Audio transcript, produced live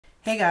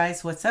Hey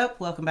guys, what's up?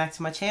 Welcome back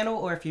to my channel,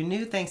 or if you're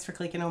new, thanks for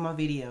clicking on my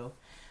video.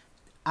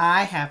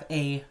 I have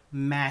a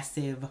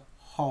massive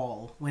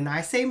haul. When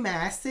I say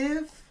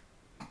massive,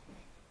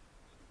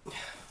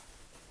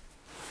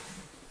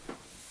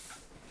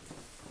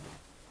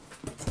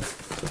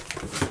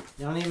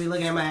 y'all need to be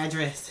looking at my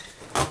address.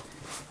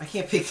 I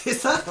can't pick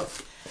this up.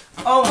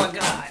 Oh my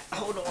god,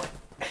 hold on.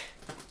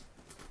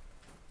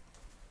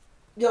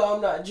 Yo,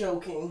 I'm not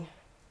joking.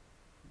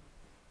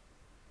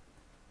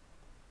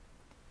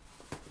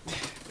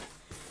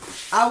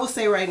 I will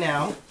say right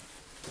now,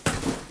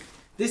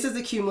 this is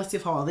a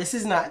cumulative haul. This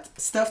is not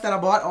stuff that I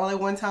bought all at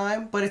one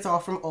time, but it's all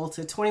from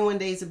Ulta. 21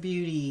 Days of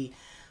Beauty,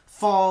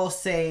 fall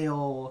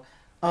sale,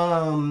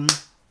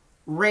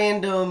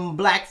 random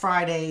Black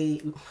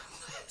Friday,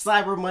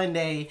 Cyber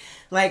Monday.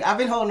 Like, I've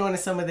been holding on to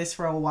some of this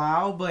for a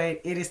while,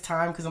 but it is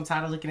time because I'm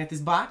tired of looking at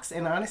this box.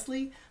 And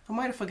honestly, I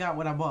might have forgot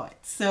what I bought.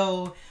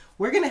 So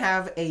we're going to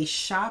have a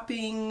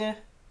shopping,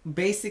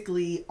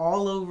 basically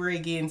all over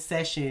again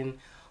session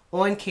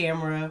on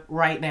camera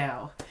right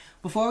now.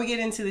 Before we get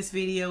into this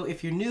video,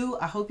 if you're new,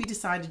 I hope you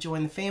decide to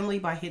join the family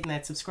by hitting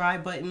that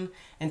subscribe button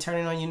and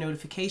turning on your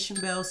notification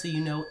bell so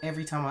you know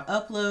every time I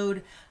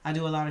upload. I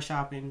do a lot of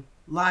shopping,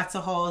 lots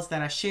of hauls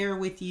that I share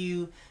with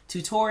you,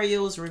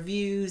 tutorials,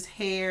 reviews,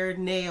 hair,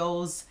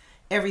 nails,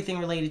 everything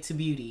related to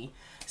beauty.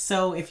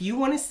 So if you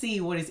want to see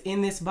what is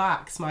in this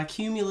box, my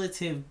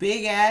cumulative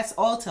big ass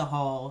Ulta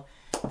haul,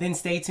 then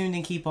stay tuned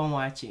and keep on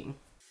watching.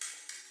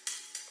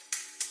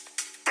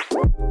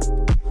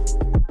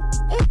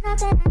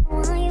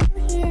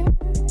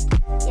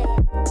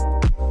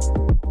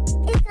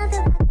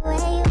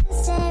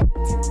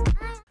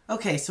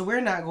 Okay, so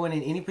we're not going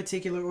in any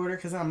particular order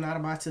because I'm not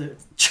about to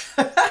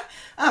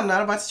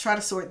try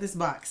to sort this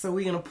box. So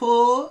we're gonna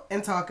pull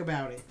and talk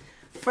about it.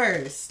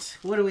 First,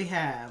 what do we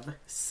have?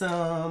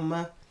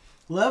 Some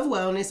Love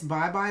Wellness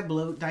Bye Bye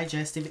Bloat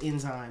Digestive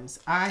Enzymes.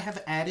 I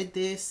have added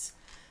this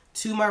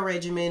to my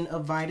regimen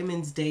of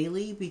vitamins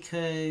daily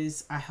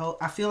because I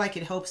feel like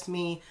it helps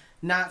me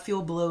not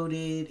feel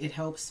bloated. It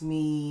helps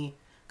me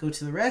go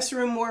to the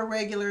restroom more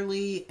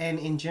regularly, and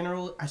in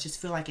general, I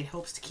just feel like it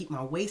helps to keep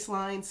my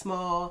waistline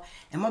small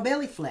and my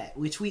belly flat,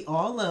 which we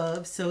all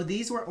love. So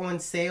these were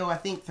on sale, I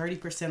think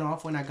 30%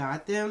 off when I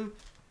got them.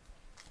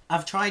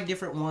 I've tried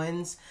different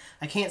ones.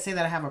 I can't say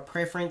that I have a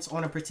preference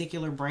on a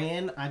particular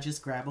brand. I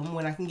just grab them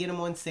when I can get them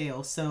on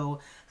sale.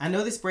 So I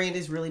know this brand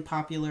is really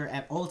popular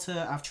at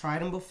Ulta. I've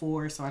tried them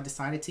before, so I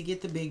decided to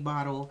get the big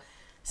bottle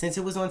since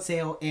it was on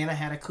sale and I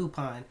had a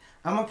coupon.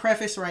 I'm gonna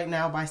preface right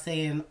now by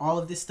saying all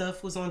of this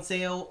stuff was on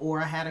sale,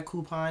 or I had a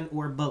coupon,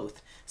 or both.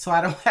 So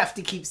I don't have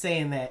to keep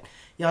saying that.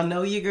 Y'all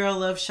know your girl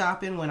loves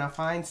shopping when I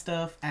find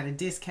stuff at a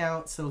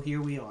discount, so here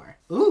we are.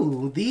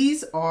 Ooh,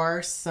 these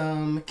are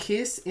some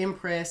Kiss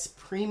Impress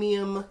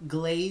Premium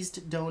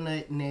Glazed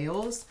Donut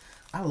Nails.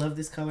 I love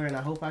this color and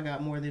I hope I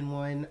got more than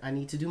one. I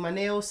need to do my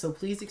nails, so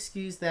please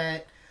excuse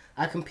that.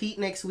 I compete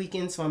next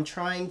weekend, so I'm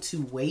trying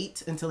to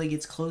wait until it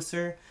gets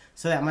closer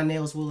so that my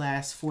nails will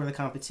last for the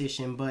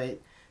competition.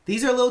 But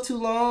these are a little too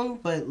long,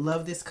 but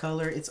love this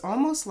color. It's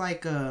almost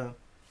like a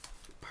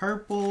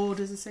purple,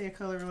 does it say a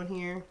color on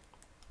here?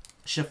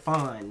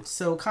 Chiffon.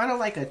 So kind of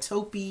like a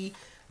taupey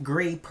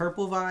gray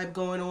purple vibe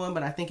going on,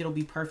 but I think it'll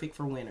be perfect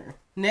for winter.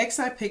 Next,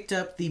 I picked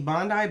up the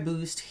Bondi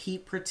Boost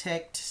Heat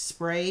Protect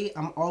Spray.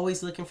 I'm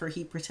always looking for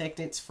heat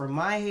protectants for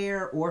my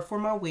hair or for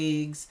my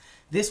wigs.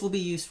 This will be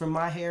used for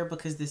my hair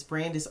because this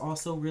brand is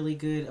also really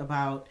good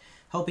about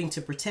helping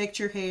to protect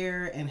your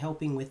hair and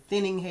helping with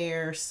thinning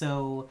hair.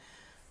 So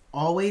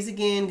always,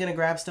 again, gonna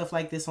grab stuff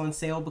like this on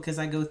sale because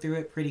I go through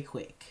it pretty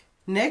quick.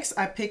 Next,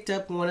 I picked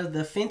up one of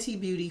the Fenty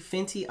Beauty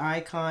Fenty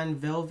Icon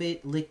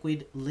Velvet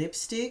Liquid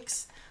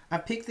Lipsticks. I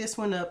picked this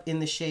one up in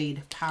the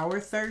shade Power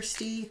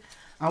Thirsty.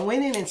 I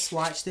went in and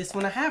swatched this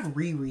one. I have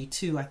Riri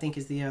too, I think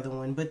is the other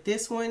one. But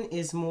this one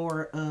is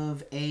more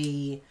of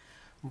a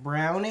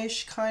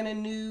brownish kind of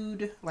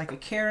nude, like a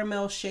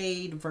caramel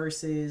shade,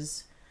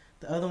 versus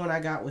the other one I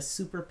got was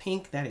super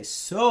pink. That is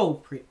so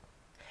pretty.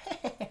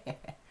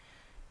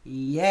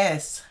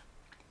 Yes.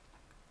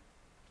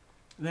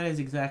 That is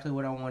exactly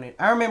what I wanted.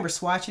 I remember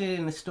swatching it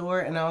in the store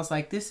and I was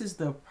like, this is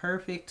the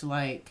perfect,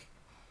 like,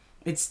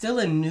 it's still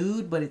a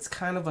nude, but it's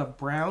kind of a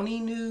brownie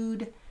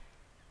nude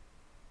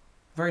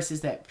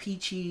versus that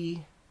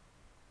peachy.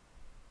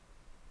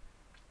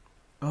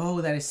 Oh,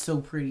 that is so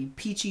pretty.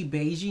 Peachy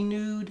beigey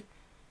nude.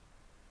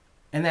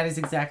 And that is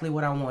exactly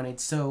what I wanted.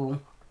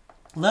 So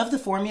love the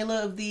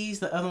formula of these.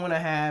 The other one I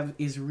have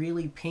is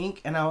really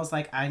pink, and I was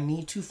like, I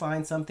need to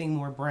find something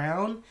more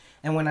brown.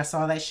 And when I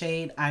saw that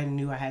shade, I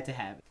knew I had to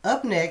have it.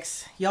 Up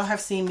next, y'all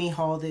have seen me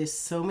haul this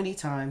so many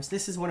times.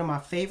 This is one of my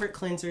favorite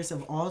cleansers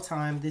of all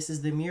time. This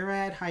is the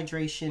Murad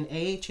Hydration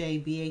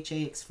AHA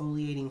BHA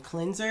Exfoliating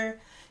Cleanser.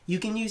 You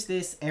can use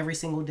this every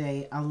single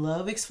day. I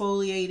love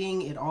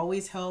exfoliating. It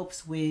always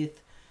helps with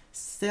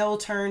cell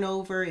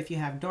turnover. If you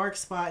have dark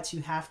spots,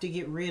 you have to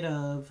get rid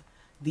of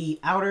the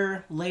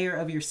outer layer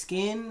of your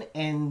skin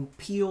and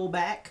peel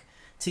back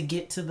to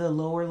get to the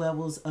lower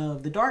levels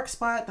of the dark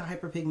spot, the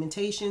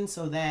hyperpigmentation,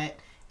 so that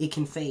it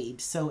can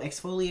fade. So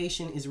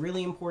exfoliation is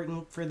really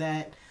important for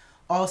that.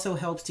 Also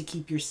helps to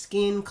keep your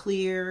skin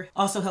clear.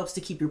 Also helps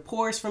to keep your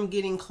pores from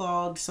getting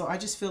clogged. So I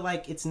just feel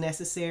like it's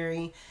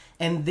necessary.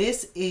 And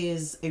this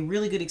is a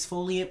really good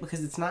exfoliant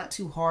because it's not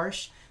too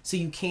harsh. So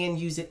you can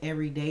use it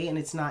every day and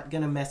it's not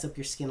going to mess up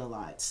your skin a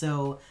lot.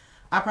 So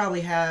I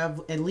probably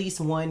have at least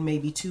one,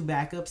 maybe two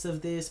backups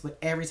of this. But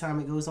every time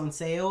it goes on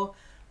sale,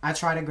 I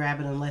try to grab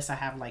it. Unless I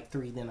have like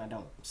 3, then I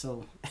don't.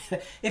 So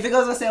if it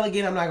goes on sale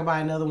again, I'm not going to buy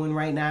another one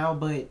right now.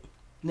 But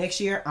next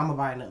year, I'm going to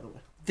buy another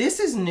one.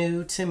 This is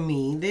new to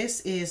me. This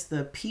is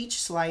the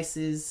Peach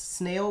Slices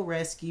Snail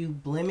Rescue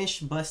Blemish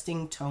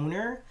Busting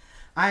Toner.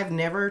 I've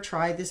never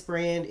tried this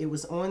brand. It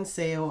was on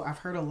sale. I've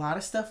heard a lot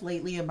of stuff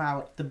lately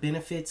about the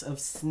benefits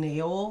of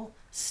snail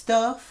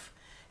stuff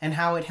and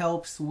how it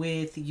helps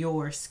with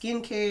your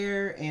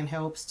skincare and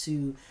helps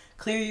to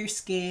clear your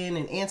skin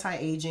and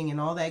anti-aging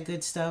and all that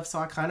good stuff. So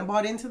I kind of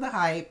bought into the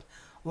hype.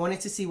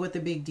 Wanted to see what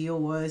the big deal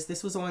was.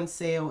 This was on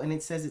sale and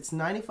it says it's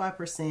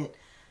 95%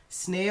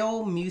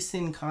 snail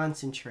mucin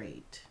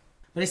concentrate.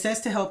 But it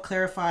says to help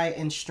clarify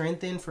and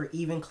strengthen for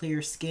even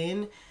clear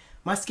skin.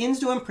 My skin's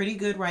doing pretty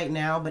good right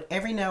now, but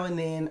every now and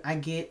then I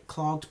get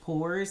clogged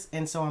pores.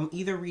 And so I'm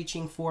either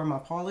reaching for my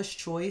Paula's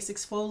Choice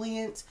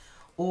exfoliant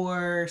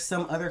or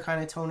some other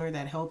kind of toner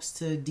that helps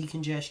to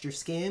decongest your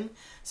skin.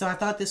 So I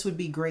thought this would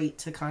be great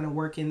to kind of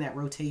work in that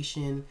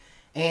rotation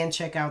and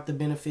check out the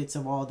benefits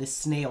of all this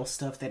snail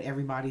stuff that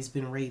everybody's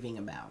been raving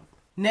about.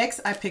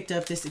 Next, I picked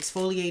up this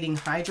exfoliating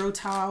hydro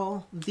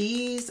towel.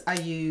 These I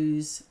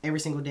use every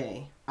single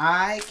day.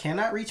 I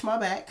cannot reach my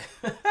back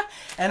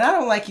and I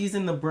don't like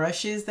using the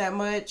brushes that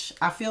much.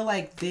 I feel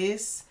like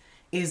this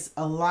is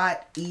a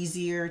lot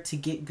easier to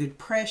get good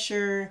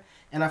pressure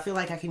and I feel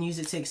like I can use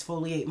it to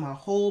exfoliate my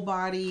whole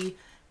body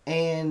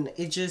and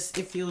it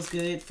feels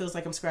good. It feels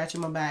like I'm scratching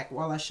my back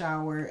while I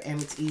shower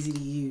and it's easy to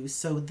use.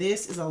 So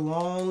this is a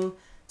long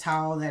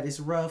towel that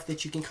is rough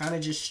that you can kind of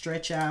just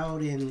stretch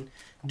out and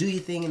do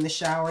your thing in the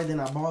shower.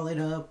 Then I ball it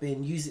up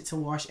and use it to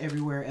wash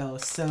everywhere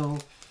else. So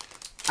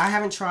I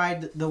haven't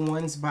tried the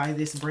ones by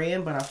this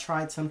brand, but I've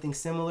tried something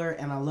similar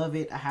and I love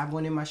it. I have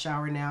one in my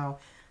shower now.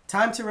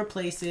 Time to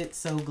replace it.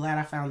 So glad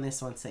I found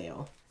this on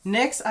sale.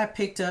 Next, I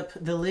picked up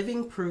the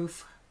Living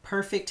Proof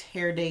Perfect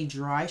Hair Day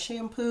Dry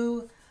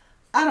Shampoo.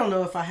 I don't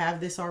know if I have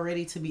this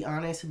already, to be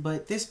honest,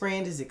 but this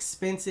brand is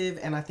expensive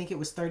and I think it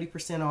was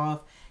 30%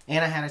 off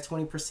and I had a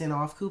 20%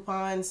 off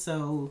coupon.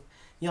 So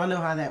y'all know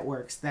how that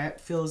works.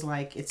 That feels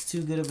like it's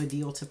too good of a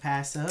deal to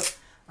pass up.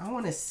 I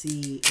want to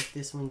see if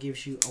this one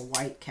gives you a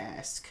white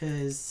cast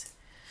because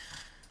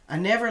I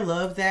never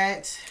loved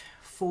that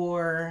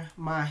for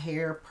my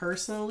hair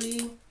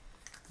personally,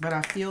 but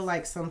I feel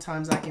like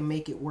sometimes I can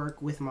make it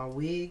work with my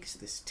wigs.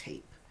 This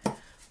tape.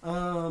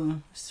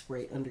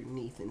 Spray it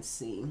underneath and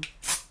see.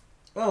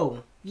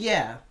 Oh,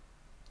 yeah.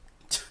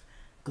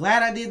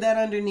 Glad I did that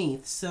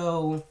underneath.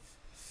 So,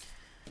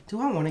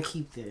 do I want to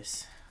keep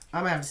this?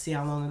 I'm going to have to see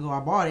how long ago I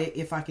bought it,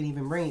 if I can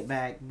even bring it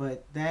back.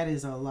 But that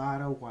is a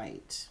lot of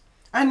white.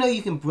 I know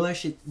you can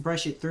brush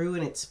it through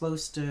and it's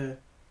supposed to...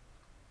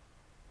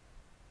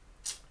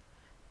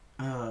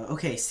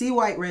 okay, see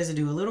white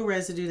residue. A little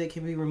residue that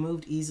can be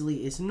removed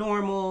easily is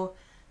normal.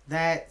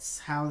 That's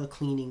how the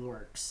cleaning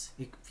works.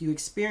 If you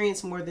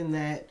experience more than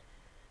that,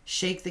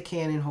 shake the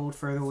can and hold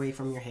further away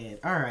from your head.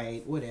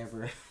 Alright,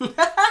 whatever.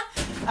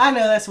 I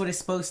know that's what it's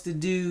supposed to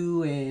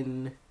do,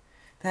 and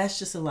that's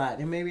just a lot.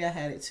 And maybe I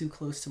had it too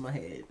close to my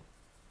head.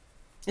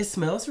 It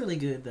smells really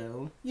good,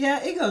 though.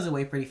 Yeah, it goes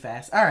away pretty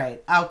fast.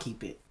 Alright, I'll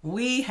keep it.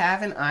 We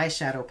have an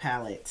eyeshadow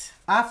palette.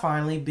 I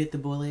finally bit the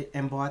bullet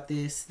and bought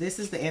this. This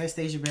is the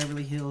Anastasia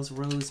Beverly Hills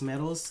Rose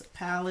Metals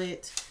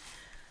palette.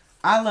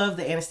 I love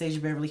the Anastasia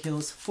Beverly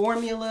Hills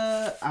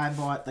formula. I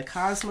bought the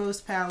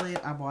Cosmos palette.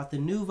 I bought the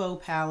Nouveau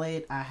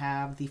palette. I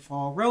have the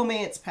Fall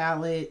Romance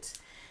palette.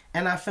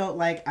 And I felt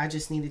like I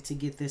just needed to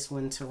get this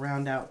one to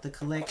round out the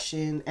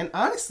collection. And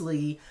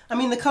honestly, I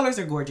mean, the colors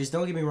are gorgeous.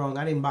 Don't get me wrong.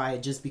 I didn't buy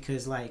it just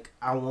because, like,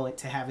 I want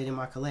to have it in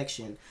my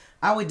collection.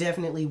 I would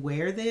definitely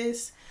wear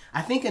this.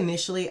 I think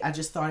initially I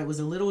just thought it was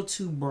a little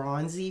too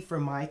bronzy for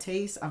my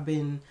taste. I've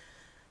been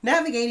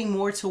navigating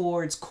more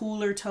towards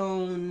cooler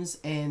tones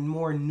and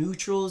more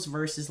neutrals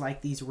versus,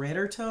 like, these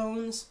redder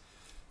tones.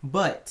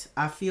 But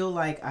I feel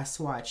like I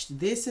swatched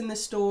this in the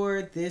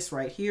store. This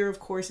right here, of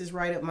course, is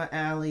right up my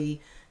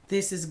alley.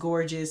 This is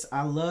gorgeous.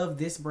 I love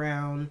this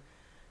brown.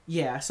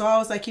 Yeah, so I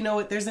was like, you know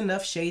what? There's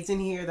enough shades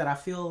in here that I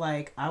feel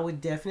like I would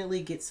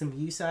definitely get some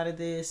use out of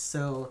this.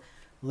 So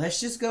let's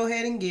just go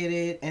ahead and get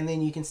it, and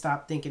then you can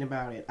stop thinking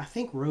about it. I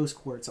think Rose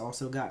Quartz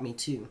also got me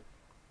too.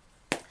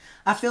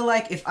 I feel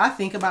like if I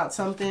think about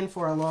something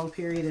for a long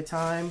period of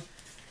time,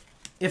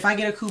 if I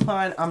get a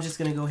coupon, I'm just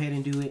going to go ahead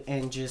and do it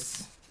and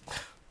just,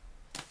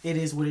 it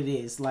is what it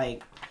is.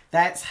 Like,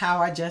 that's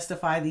how I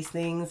justify these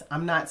things.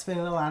 I'm not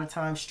spending a lot of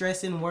time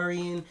stressing,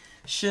 worrying.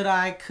 Should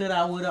I, could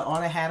I, woulda,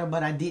 oughta, hadda,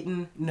 but I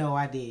didn't. No,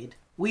 I did.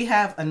 We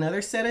have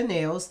another set of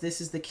nails. This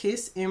is the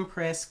Kiss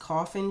Impress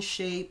Coffin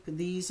Shape.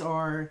 These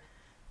are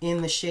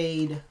in the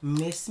shade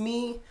Miss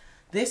Me.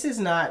 This is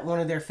not one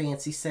of their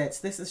fancy sets.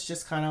 This is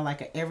just kind of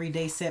like an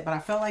everyday set, but I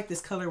felt like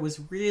this color was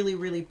really,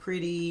 really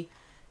pretty.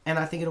 And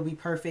I think it'll be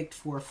perfect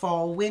for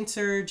fall,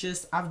 winter.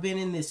 Just, I've been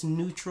in this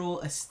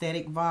neutral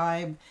aesthetic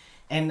vibe.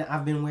 And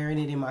I've been wearing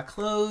it in my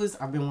clothes.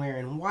 I've been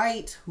wearing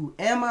white. Who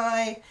am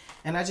I?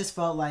 And I just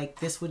felt like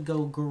this would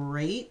go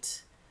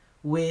great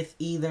with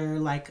either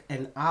like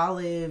an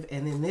olive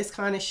and then this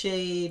kind of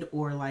shade,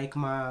 or like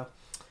my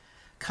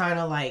kind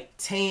of like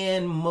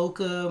tan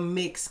mocha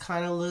mix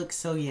kind of look.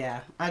 So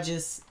yeah,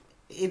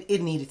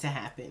 it needed to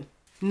happen.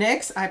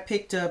 Next, I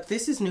picked up,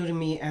 this is new to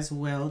me as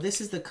well.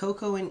 This is the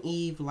Coco and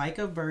Eve Like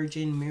a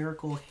Virgin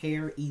Miracle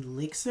Hair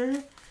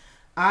Elixir.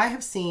 I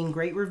have seen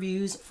great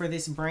reviews for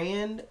this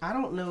brand. I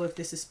don't know if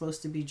this is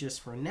supposed to be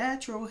just for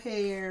natural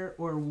hair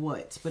or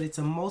what, but it's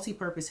a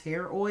multi-purpose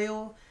hair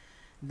oil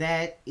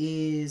that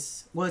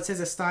is, well, it says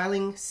a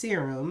styling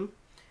serum,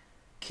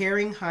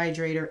 caring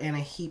hydrator, and a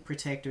heat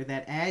protector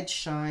that adds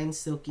shine,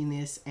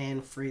 silkiness,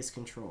 and frizz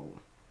control.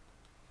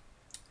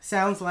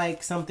 Sounds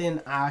like something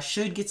I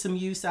should get some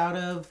use out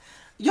of.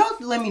 Y'all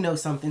let me know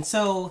something.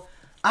 So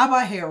I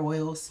buy hair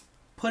oils,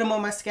 put them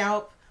on my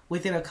scalp.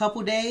 Within a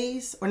couple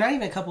days, or not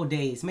even a couple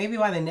days, maybe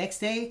by the next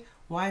day,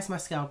 why is my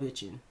scalp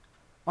itching?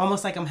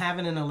 Almost like I'm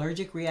having an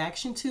allergic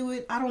reaction to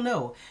it. I don't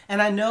know.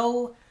 And I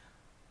know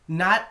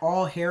not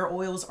all hair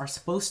oils are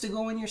supposed to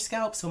go in your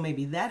scalp, so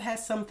maybe that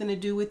has something to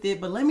do with it.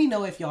 But let me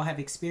know if y'all have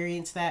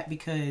experienced that,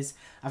 because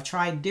I've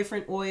tried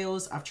different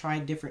oils, I've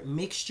tried different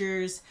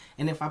mixtures,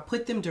 and if I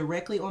put them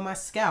directly on my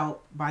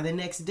scalp, by the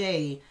next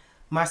day,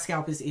 my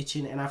scalp is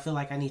itching and I feel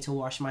like I need to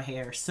wash my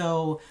hair.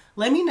 So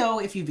let me know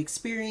if you've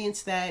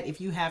experienced that, if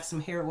you have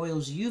some hair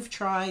oils you've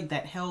tried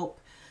that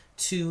help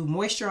to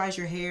moisturize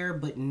your hair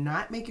but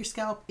not make your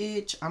scalp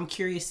itch. I'm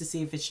curious to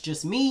see if it's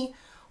just me,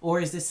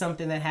 or is this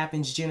something that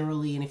happens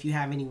generally, and if you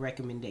have any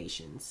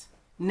recommendations.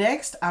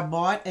 Next, I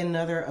bought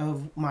another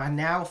of my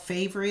now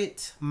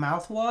favorite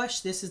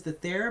mouthwash. This is the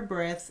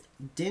TheraBreath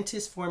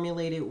Dentist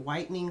Formulated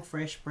Whitening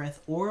Fresh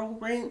Breath Oral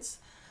Rinse.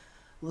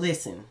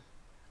 Listen,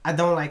 I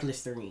don't like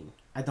Listerine.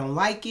 I don't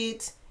like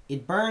it.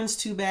 It burns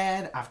too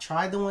bad. I've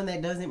tried the one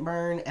that doesn't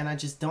burn, and I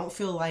just don't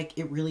feel like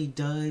it really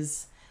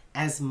does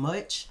as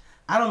much.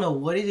 I don't know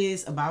what it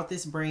is about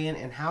this brand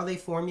and how they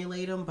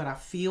formulate them, but I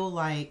feel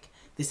like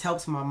this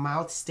helps my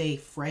mouth stay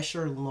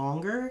fresher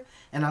longer.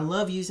 And I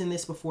love using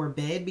this before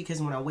bed, because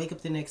when I wake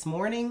up the next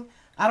morning,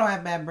 I don't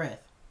have bad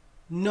breath.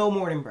 No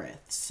morning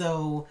breath.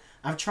 So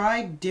I've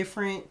tried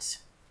different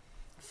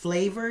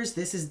flavors.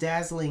 This is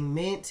Dazzling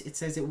Mint. It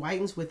says it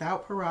whitens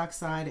without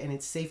peroxide and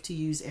it's safe to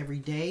use every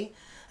day.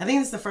 I think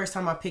it's the first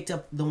time I picked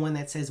up the one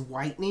that says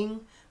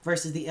whitening,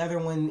 versus the other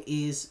one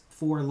is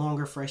for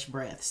longer fresh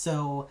breath.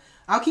 So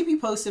I'll keep you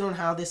posted on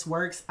how this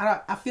works.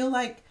 I feel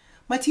like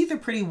my teeth are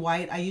pretty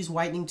white. I use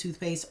whitening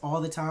toothpaste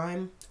all the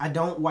time. I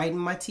don't whiten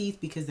my teeth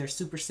because they're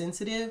super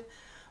sensitive,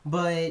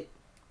 but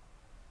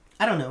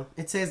I don't know.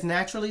 It says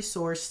naturally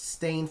sourced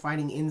stain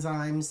fighting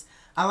enzymes.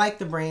 I like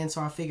the brand,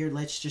 so I figured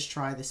let's just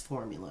try this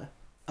formula.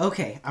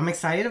 Okay, I'm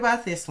excited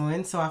about this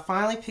one. So I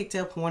finally picked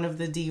up one of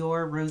the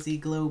Dior Rosy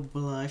Glow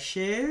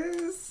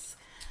blushes.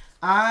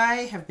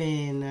 I have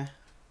been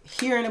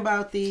hearing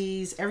about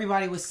these.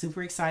 Everybody was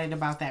super excited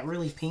about that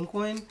really pink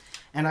one,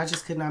 and I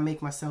just could not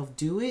make myself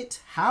do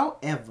it.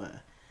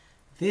 However,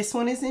 this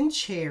one is in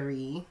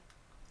cherry.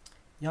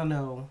 Y'all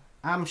know,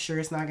 I'm sure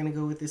it's not going to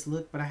go with this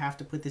look, but I have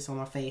to put this on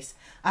my face.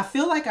 I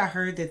feel like I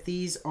heard that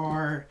these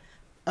are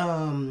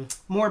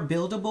more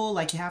buildable,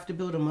 like you have to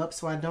build them up,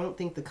 so I don't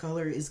think the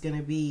color is going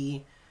to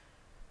be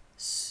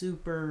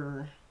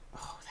super,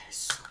 oh, that is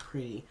so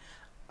pretty.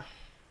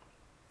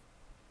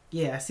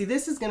 Yeah, see,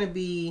 this is going to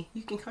be,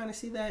 you can kind of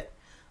see that,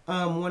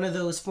 one of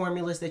those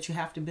formulas that you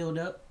have to build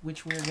up,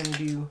 which we're going to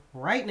do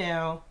right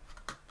now,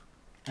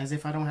 as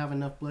if I don't have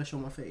enough blush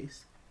on my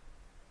face.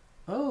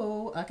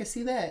 Oh, I can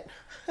see that.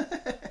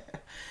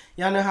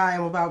 Y'all know how I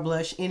am about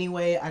blush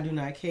anyway. I do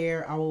not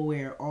care. I will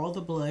wear all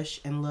the blush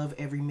and love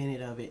every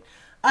minute of it.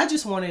 I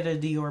just wanted a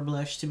Dior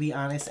blush, to be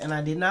honest, and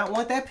I did not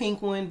want that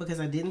pink one because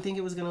I didn't think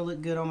it was going to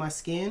look good on my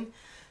skin.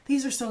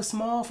 These are so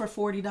small for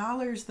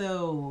 $40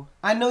 though.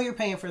 I know you're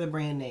paying for the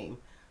brand name.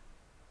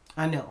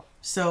 I know.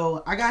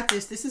 So I got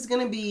this. This is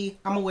going to be,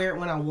 I'm going to wear it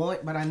when I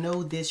want, but I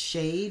know this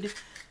shade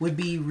would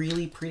be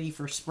really pretty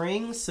for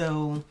spring.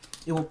 So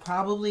it will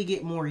probably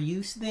get more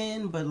use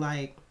then, but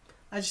like,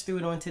 I just threw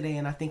it on today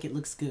and I think it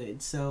looks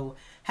good. So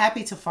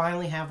happy to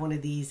finally have one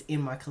of these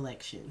in my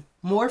collection.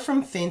 More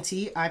from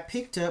Fenty. I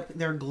picked up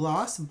their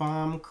Gloss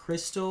Bomb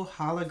Crystal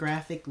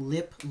Holographic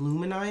Lip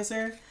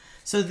Luminizer.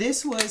 So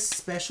this was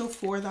special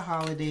for the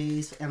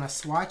holidays and I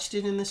swatched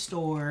it in the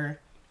store.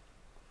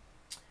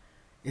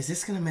 Is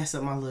this going to mess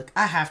up my look?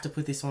 I have to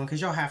put this on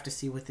because y'all have to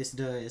see what this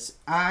does.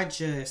 I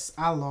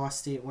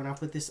lost it when I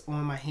put this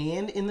on my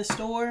hand in the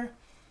store.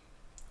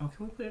 Oh,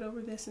 can we put it over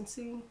this and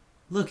see?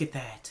 Look at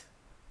that.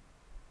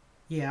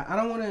 Yeah, I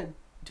don't want to,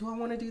 do I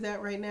want to do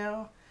that right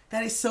now?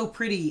 That is so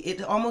pretty.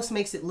 It almost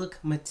makes it look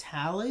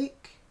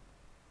metallic.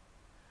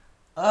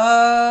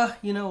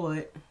 You know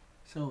what?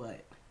 So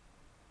what?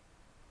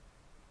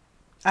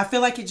 I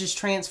feel like it just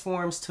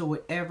transforms to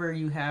whatever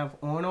you have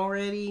on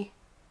already.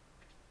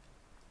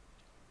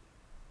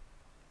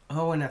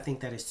 Oh, and I think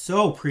that is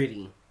so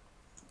pretty.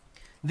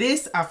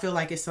 This, I feel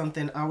like, is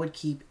something I would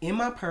keep in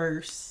my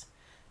purse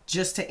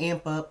just to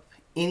amp up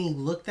any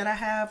look that I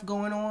have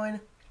going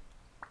on.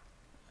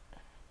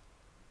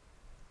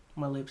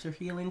 My lips are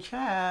feeling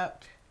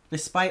chapped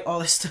despite all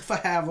the stuff I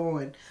have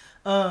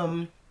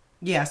on.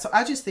 Yeah, so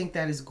I just think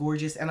that is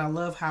gorgeous, and I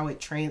love how it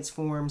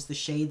transforms the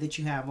shade that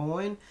you have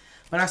on.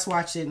 But I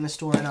swatched it in the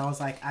store and I was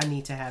like, I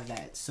need to have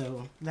that.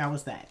 So that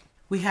was that.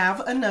 We have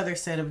another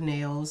set of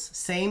nails.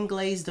 Same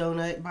Glazed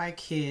Donut by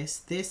Kiss.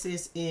 This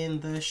is in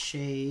the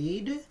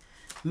shade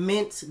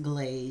Mint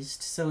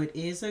Glazed. So it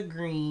is a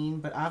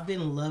green, but I've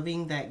been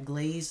loving that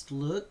glazed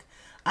look.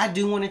 I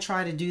do want to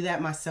try to do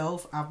that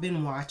myself. I've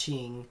been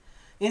watching.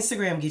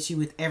 Instagram gets you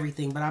with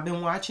everything, but I've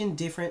been watching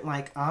different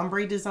like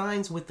ombre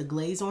designs with the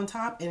glaze on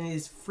top, and it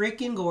is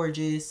freaking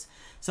gorgeous.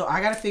 So I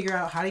got to figure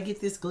out how to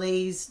get this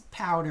glaze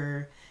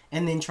powder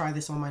and then try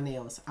this on my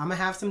nails. I'm going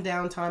to have some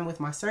downtime with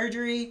my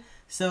surgery,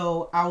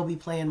 so I will be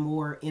playing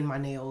more in my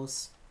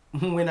nails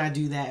when I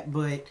do that.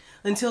 But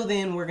until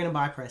then, we're going to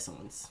buy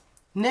press-ons.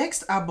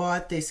 Next, I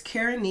bought this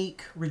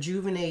Keranique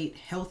Rejuvenate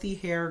Healthy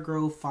Hair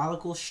Growth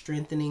Follicle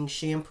Strengthening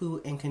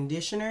Shampoo and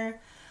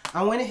Conditioner.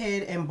 I went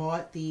ahead and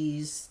bought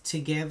these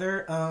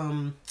together,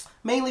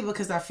 mainly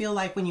because I feel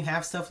like when you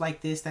have stuff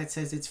like this that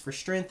says it's for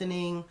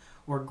strengthening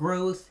or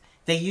growth,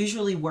 they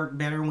usually work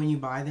better when you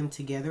buy them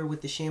together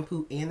with the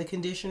shampoo and the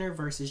conditioner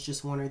versus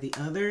just one or the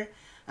other.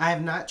 I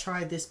have not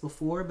tried this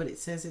before, but it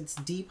says it's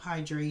deep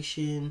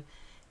hydration.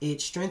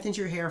 It strengthens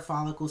your hair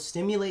follicles,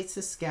 stimulates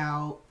the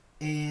scalp,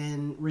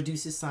 and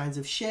reduces signs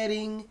of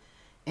shedding.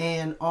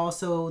 And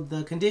also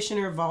the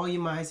conditioner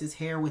volumizes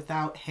hair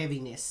without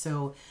heaviness.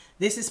 So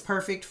this is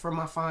perfect for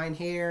my fine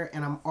hair,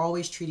 and I'm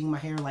always treating my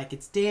hair like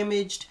it's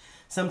damaged.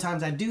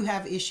 Sometimes I do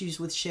have issues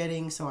with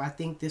shedding, so I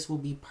think this will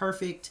be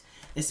perfect,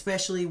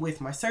 especially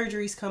with my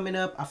surgeries coming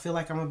up. I feel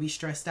like I'm going to be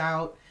stressed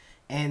out,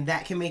 and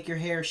that can make your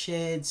hair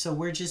shed. So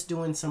we're just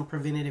doing some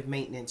preventative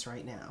maintenance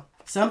right now.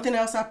 Something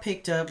else I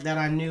picked up that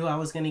I knew I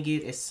was going to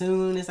get as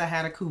soon as I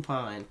had a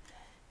coupon.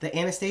 The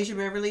Anastasia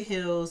Beverly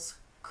Hills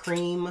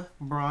Cream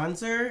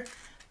Bronzer.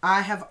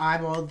 I have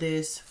eyeballed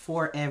this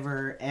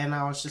forever, and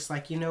I was just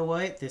like, you know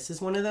what? This is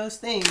one of those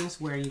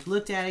things where you've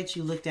looked at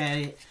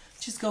it,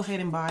 just go ahead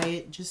and buy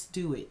it. Just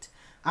do it.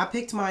 I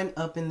picked mine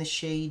up in the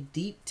shade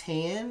Deep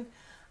Tan.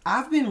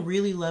 I've been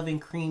really loving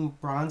cream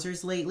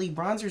bronzers lately,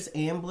 bronzers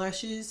and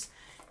blushes,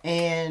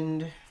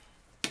 and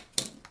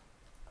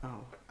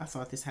oh, I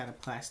thought this had a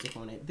plastic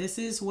on it. This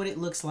is what it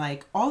looks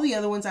like. All the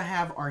other ones I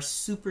have are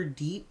super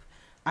deep.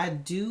 I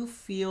do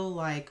feel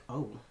like,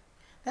 oh,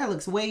 that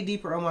looks way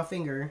deeper on my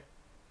finger,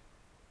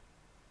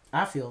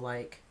 I feel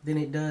like, than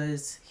it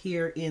does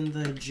here in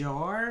the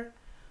jar.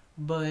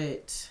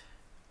 But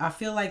I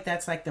feel like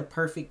that's like the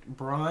perfect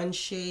bronze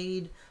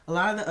shade. A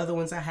lot of the other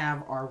ones I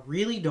have are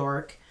really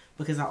dark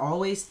because I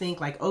always think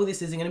like, oh,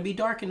 this isn't going to be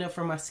dark enough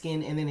for my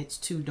skin, and then it's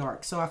too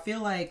dark. So I feel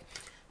like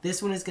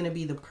this one is going to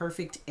be the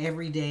perfect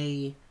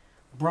everyday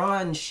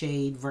bronze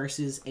shade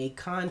versus a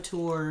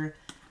contour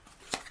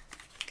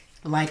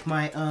like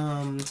my,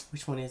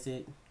 which one is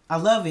it? I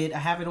love it. I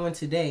have it on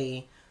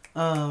today.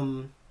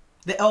 The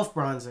e.l.f.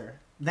 bronzer.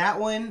 That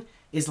one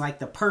is like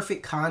the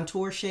perfect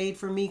contour shade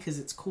for me because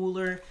it's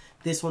cooler.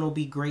 This one will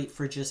be great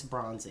for just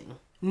bronzing.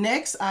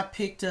 Next, I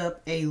picked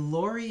up a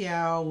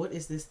L'Oreal, what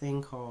is this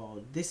thing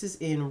called? This is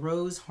in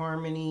Rose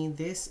Harmony.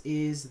 This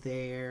is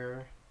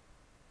their,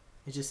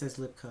 it just says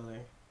lip color.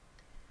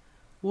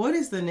 What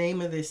is the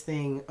name of this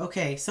thing?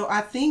 Okay, so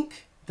I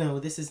think, no,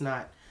 this is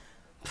not.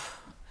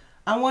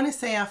 I want to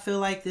say I feel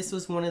like this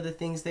was one of the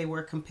things they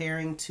were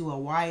comparing to a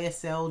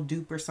YSL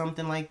dupe or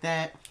something like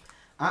that.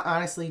 I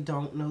honestly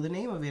don't know the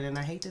name of it, and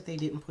I hate that they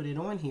didn't put it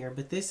on here.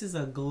 But this is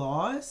a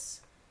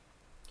gloss,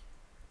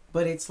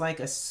 but it's like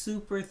a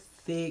super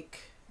thick,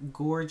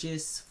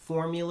 gorgeous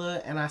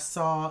formula. And I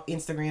saw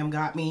Instagram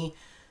got me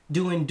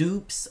doing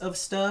dupes of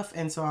stuff,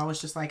 and so I was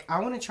just like,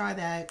 I want to try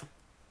that.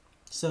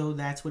 So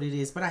that's what it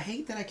is. But I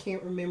hate that I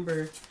can't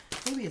remember.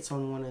 Maybe it's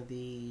on one of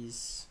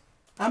these.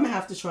 I'm going to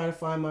have to try to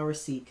find my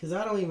receipt because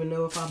I don't even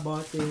know if I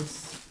bought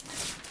this.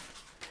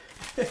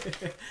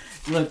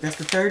 Look, that's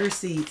the third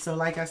receipt. So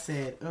like I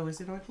said, oh,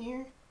 is it on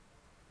here?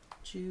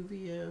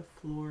 Juvia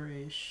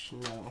Flourish.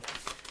 No.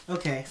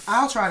 Okay,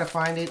 I'll try to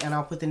find it and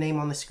I'll put the name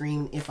on the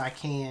screen if I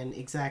can,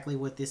 exactly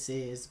what this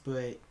is.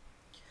 But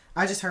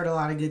I just heard a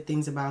lot of good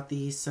things about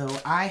these. So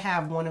I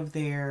have one of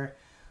their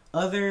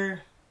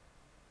other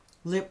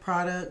lip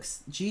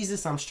products.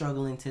 Jesus, I'm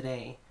struggling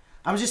today.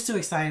 I'm just too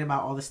excited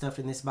about all the stuff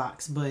in this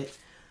box, but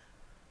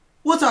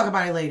we'll talk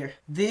about it later.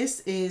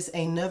 This is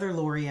another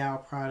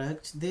L'Oreal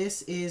product.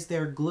 This is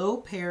their Glow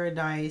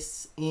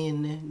Paradise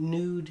in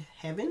Nude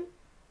Heaven.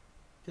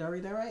 Did I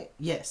read that right?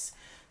 Yes.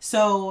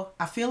 So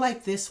I feel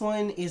like this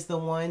one is the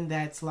one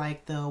that's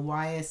like the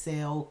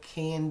YSL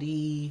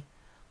Candy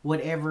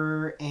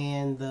whatever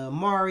and the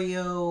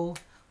Mario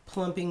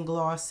plumping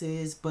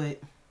glosses,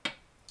 but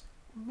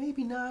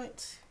maybe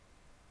not.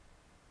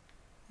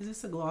 Is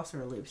this a gloss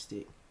or a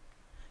lipstick?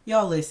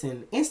 Y'all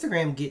listen,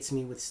 Instagram gets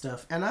me with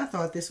stuff, and I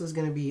thought this was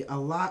going to be a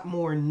lot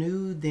more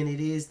nude than it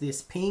is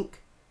this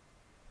pink.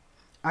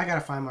 I gotta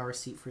find my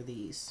receipt for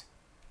these.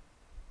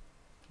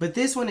 But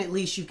this one, at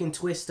least you can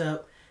twist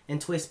up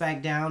and twist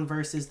back down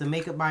versus the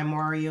Makeup by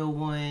Mario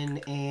one,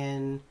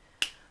 and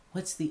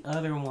what's the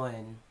other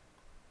one?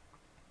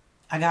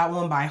 I got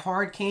one by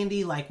Hard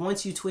Candy. Like,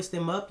 once you twist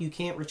them up, you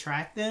can't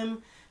retract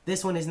them.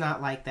 This one is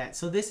not like that.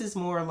 So this is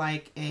more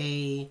like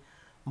a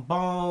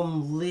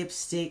balm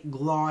lipstick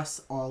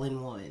gloss all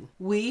in one.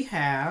 We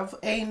have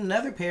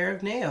another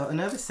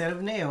set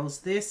of nails.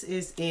 This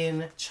is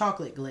in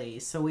chocolate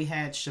glaze. So we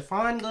had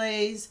chiffon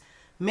glaze,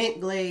 mint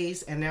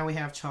glaze, and now we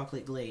have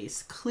chocolate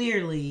glaze.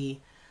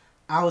 Clearly,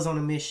 I was on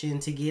a mission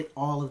to get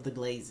all of the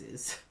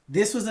glazes.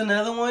 This was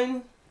another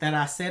one that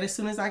I said as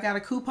soon as I got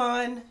a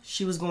coupon,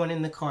 she was going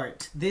in the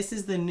cart. This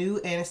is the new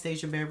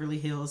Anastasia Beverly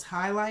Hills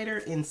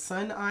highlighter in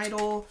Sun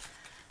Idol.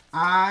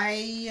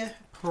 I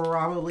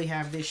probably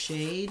have this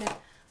shade,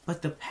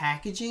 but the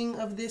packaging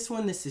of this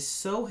one, this is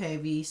so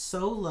heavy,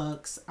 so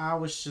luxe. I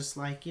was just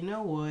like, you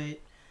know what?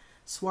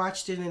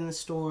 Swatched it in the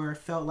store,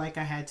 felt like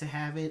I had to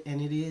have it,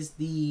 and it is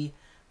the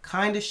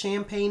kind of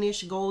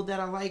champagne-ish gold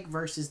that I like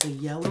versus the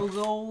yellow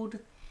gold.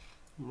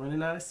 I'm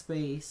running out of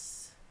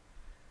space.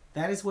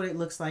 That is what it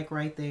looks like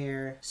right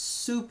there.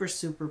 Super,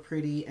 super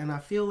pretty, and I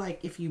feel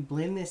like if you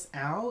blend this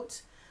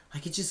out,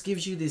 like, it just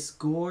gives you this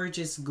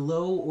gorgeous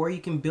glow, or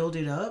you can build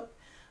it up.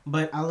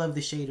 But I love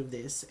the shade of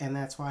this, and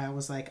that's why I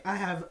was like, I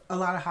have a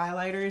lot of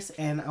highlighters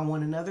and I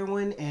want another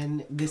one,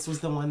 and this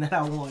was the one that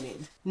I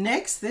wanted.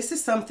 Next, this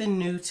is something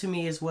new to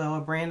me as well, a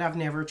brand I've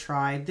never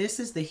tried. This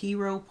is the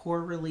Hero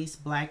Pore Release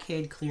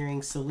Blackhead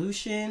Clearing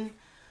Solution.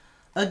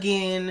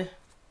 Again,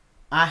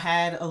 I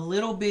had a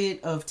little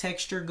bit of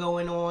texture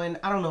going on.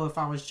 I don't know if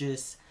I was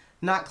just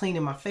not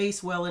cleaning my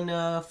face well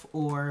enough,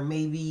 or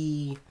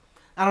maybe,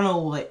 I don't know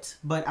what,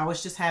 but I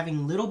was just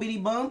having little bitty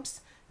bumps.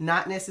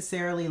 Not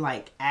necessarily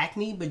like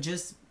acne, but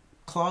just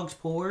clogged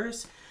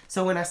pores.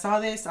 So when I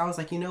saw this, I was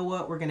like, you know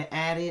what? We're going to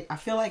add it. I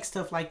feel like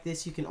stuff like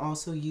this you can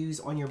also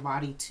use on your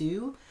body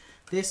too.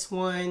 This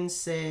one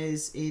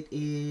says it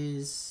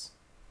is,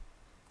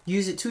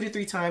 use it 2 to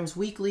 3 times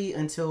weekly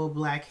until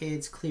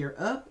blackheads clear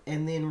up,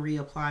 and then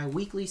reapply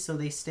weekly so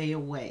they stay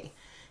away.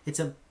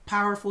 It's a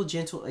powerful,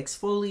 gentle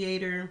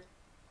exfoliator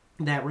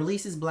that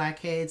releases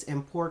blackheads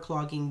and pore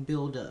clogging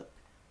buildup.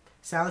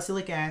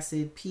 Salicylic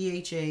acid,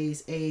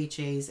 PHAs,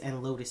 AHAs,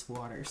 and lotus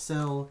water.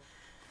 So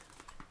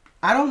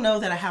I don't know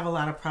that I have a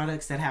lot of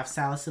products that have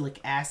salicylic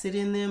acid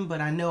in them, but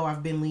I know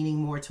I've been leaning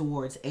more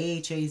towards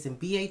AHAs and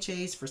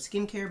BHAs for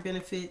skincare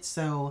benefits.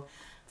 So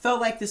felt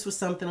like this was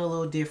something a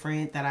little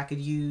different that I could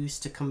use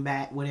to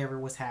combat whatever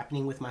was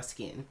happening with my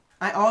skin.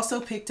 I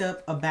also picked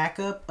up a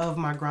backup of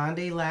my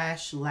Grande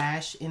Lash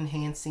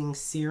Enhancing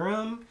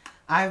Serum.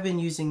 I've been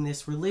using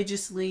this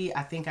religiously.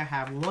 I think I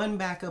have one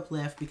backup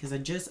left because I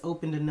just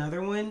opened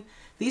another one.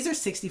 These are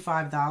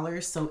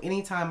 $65, so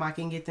anytime I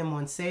can get them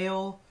on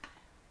sale,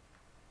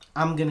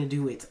 I'm gonna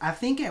do it. I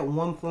think at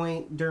one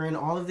point during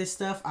all of this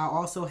stuff, I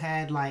also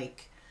had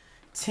like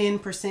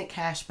 10%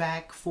 cash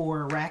back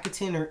for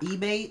Rakuten or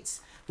Ebates,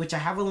 which I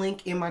have a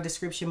link in my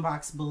description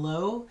box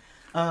below.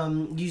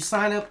 You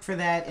sign up for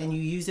that and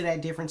you use it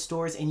at different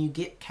stores and you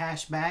get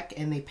cash back,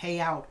 and they pay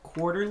out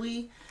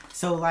quarterly.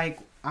 So like,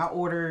 I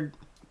ordered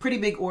pretty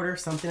big order,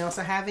 something else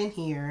I have in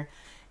here,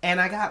 and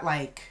I got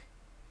like,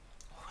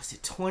 what was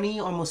it,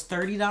 $20, almost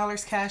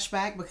 $30 cash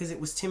back because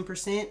it was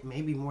 10%,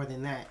 maybe more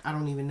than that, I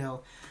don't even know.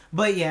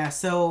 But yeah,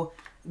 so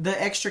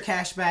the extra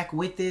cash back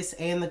with this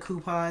and the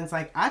coupons,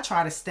 like, I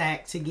try to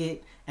stack to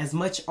get as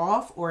much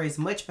off or as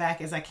much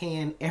back as I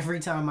can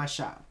every time I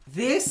shop.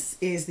 This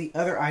is the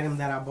other item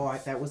that I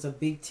bought that was a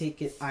big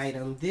ticket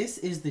item. This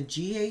is the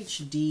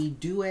GHD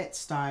Duet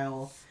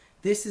Style.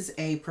 This is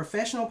a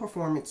professional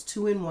performance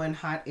 2-in-1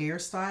 hot air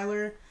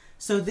styler.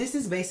 So this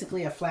is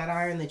basically a flat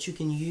iron that you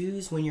can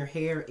use when your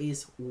hair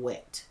is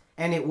wet,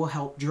 and it will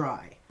help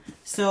dry.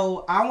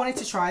 So I wanted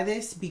to try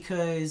this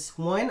because,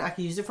 one, I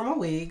can use it for my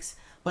wigs,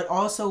 but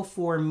also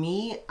for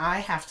me, I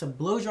have to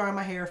blow dry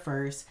my hair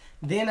first,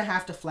 then I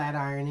have to flat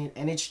iron it,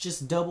 and it's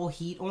just double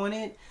heat on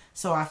it.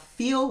 So I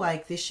feel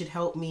like this should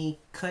help me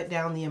cut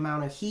down the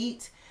amount of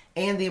heat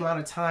and the amount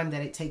of time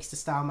that it takes to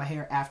style my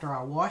hair after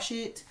I wash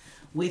it.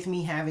 With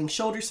me having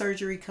shoulder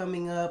surgery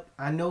coming up,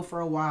 I know for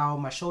a while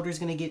my shoulder's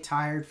going to get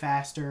tired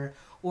faster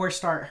or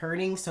start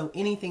hurting. So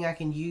anything I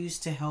can use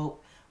to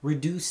help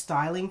reduce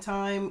styling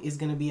time is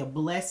going to be a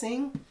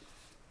blessing.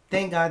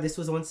 Thank God this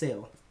was on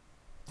sale,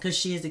 because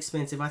she is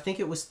expensive. I think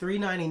it was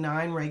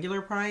 $3.99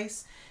 regular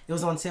price. It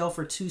was on sale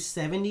for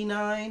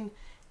 $2.79,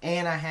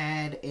 and I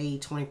had a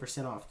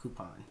 20% off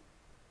coupon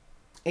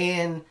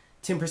and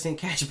 10%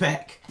 cash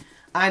back.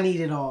 I need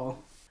it all.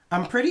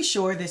 I'm pretty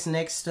sure this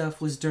next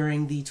stuff was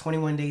during the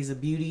 21 Days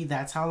of Beauty.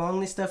 That's how long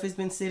this stuff has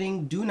been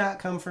sitting. Do not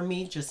come for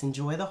me. Just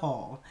enjoy the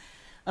haul.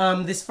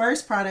 This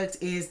first product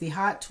is the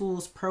Hot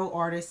Tools Pro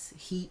Artist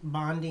Heat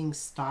Bonding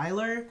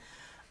Styler.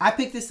 I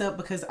picked this up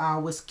because I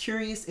was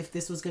curious if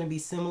this was going to be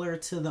similar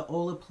to the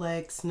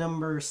Olaplex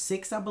number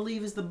 6, I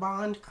believe is the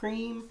Bond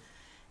Cream.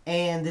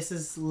 And this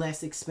is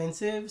less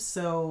expensive,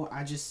 so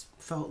I just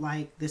felt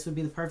like this would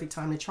be the perfect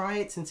time to try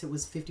it since it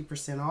was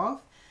 50%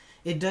 off.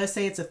 It does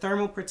say it's a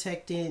thermal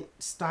protectant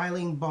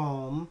styling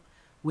balm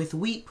with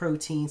wheat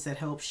proteins that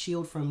helps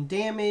shield from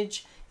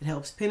damage. It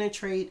helps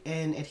penetrate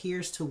and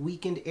adheres to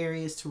weakened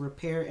areas to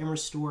repair and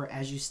restore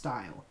as you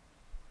style.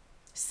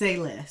 Say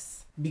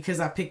less, because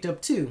I picked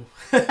up 2.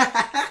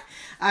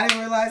 I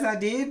didn't realize I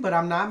did, but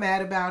I'm not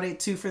mad about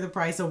it. 2 for the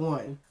price of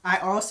 1. I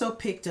also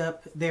picked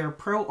up their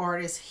Pro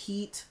Artist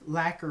Heat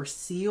Lacquer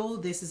Seal.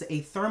 This is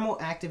a thermal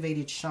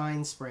activated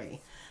shine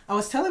spray. I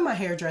was telling my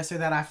hairdresser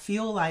that I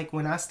feel like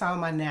when I style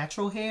my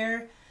natural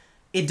hair,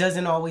 it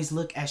doesn't always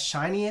look as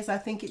shiny as I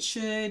think it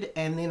should.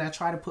 And then I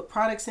try to put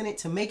products in it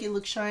to make it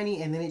look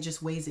shiny, and then it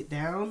just weighs it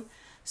down.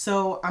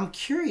 So I'm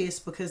curious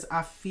because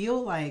I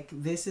feel like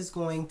this is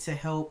going to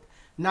help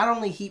not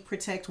only heat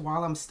protect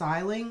while I'm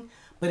styling,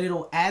 but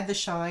it'll add the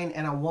shine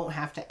and I won't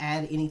have to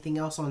add anything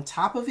else on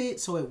top of it,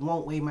 so it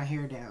won't weigh my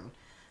hair down.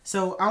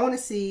 So I want to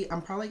see,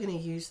 I'm probably going to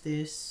use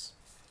this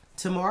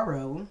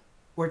tomorrow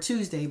or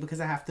Tuesday because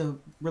I have to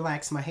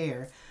relax my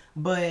hair.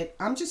 But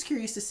I'm just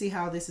curious to see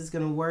how this is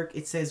going to work.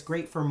 It says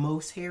great for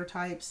most hair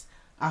types.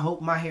 I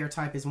hope my hair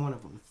type is one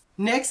of them.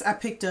 Next, I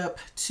picked up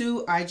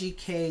 2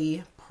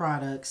 IGK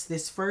products.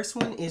 This first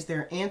one is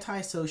their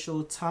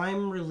Antisocial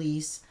Time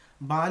Release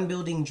Bond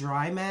Building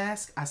Dry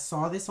Mask. I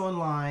saw this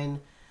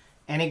online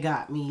and it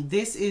got me.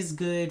 This is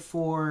good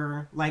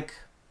for like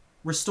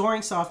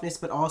restoring softness,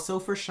 but also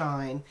for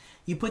shine.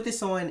 You put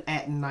this on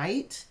at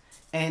night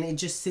and it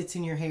just sits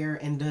in your hair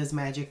and does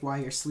magic while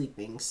you're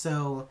sleeping.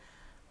 So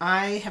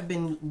I have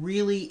been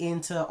really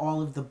into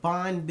all of the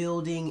bond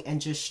building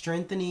and just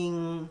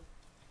strengthening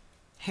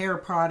hair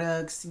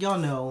products. Y'all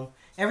know,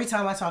 every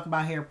time I talk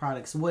about hair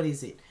products, what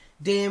is it?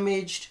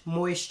 Damaged,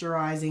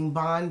 moisturizing,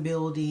 bond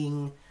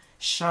building,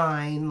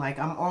 shine. Like,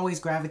 I'm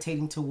always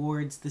gravitating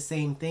towards the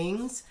same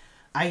things.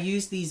 I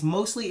use these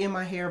mostly in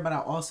my hair, but I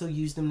also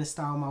use them to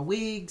style my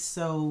wigs.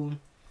 So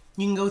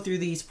you can go through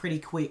these pretty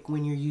quick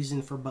when you're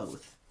using for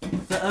both.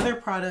 The other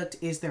product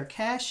is their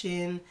Cash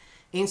In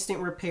Instant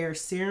Repair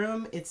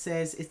Serum. It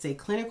says it's a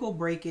clinical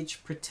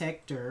breakage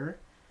protector.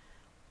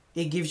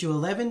 It gives you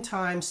 11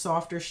 times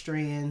softer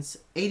strands,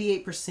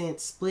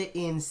 88% split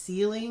end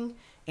sealing,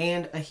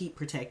 and a heat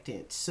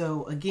protectant.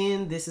 So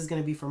again, this is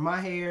going to be for my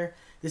hair.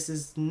 This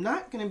is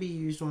not going to be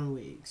used on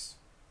wigs.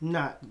 We're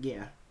not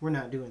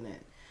doing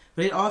that.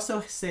 But it also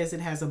says it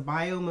has a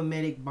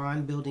biomimetic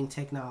bond building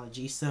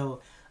technology.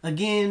 So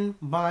again,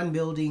 bond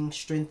building,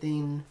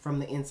 strengthening from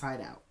the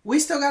inside out. We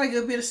still got a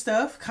good bit of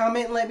stuff.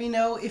 Comment and let me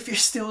know if you're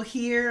still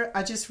here.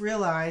 I just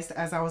realized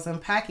as I was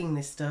unpacking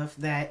this stuff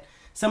that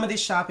some of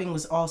this shopping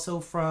was also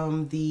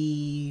from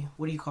the,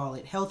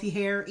 Healthy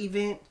Hair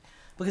event.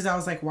 Because I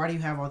was like, why do you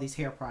have all these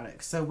hair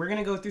products? So we're going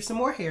to go through some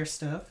more hair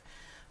stuff.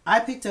 I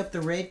picked up the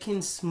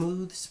Redken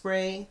Smooth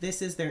Spray.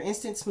 This is their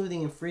Instant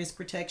Smoothing and Frizz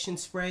Protection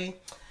Spray.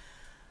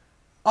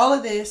 All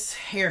of this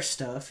hair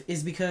stuff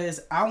is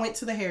because I went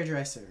to the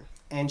hairdresser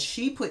and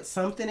she put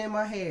something in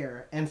my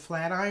hair and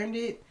flat ironed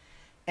it.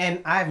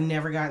 And I've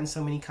never gotten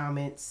so many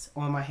comments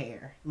on my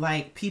hair.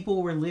 Like,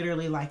 people were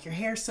literally like, your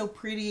hair's so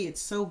pretty,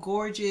 it's so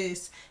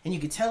gorgeous, and you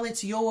can tell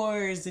it's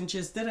yours, and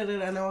just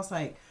da-da-da-da. And I was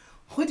like,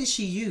 what did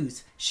she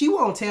use? She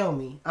won't tell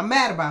me. I'm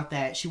mad about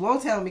that. She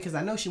won't tell me because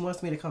I know she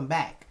wants me to come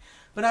back.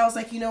 But I was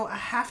like, I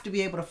have to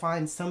be able to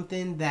find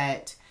something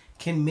that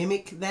can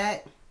mimic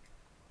that.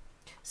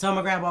 So I'm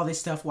going to grab all this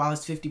stuff while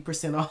it's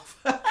 50% off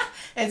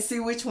and see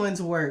which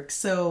ones work.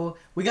 So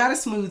we got a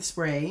smooth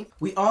spray.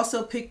 We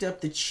also picked up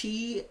the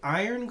Chi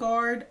Iron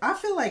Guard. I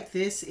feel like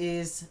this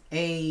is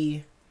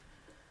a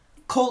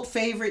cult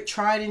favorite,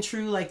 tried and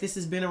true. Like, this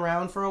has been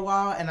around for a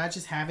while and I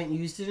just haven't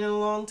used it in a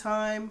long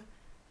time.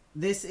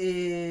 This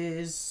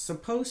is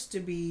supposed to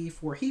be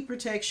for heat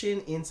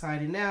protection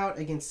inside and out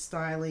against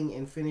styling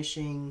and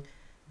finishing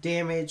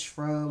damage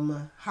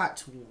from hot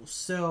tools.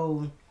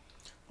 So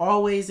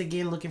always,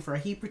 again, looking for a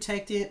heat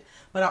protectant,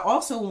 but I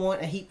also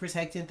want a heat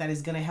protectant that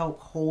is going to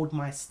help hold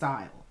my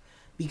style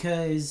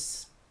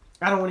because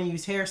I don't want to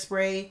use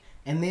hairspray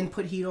and then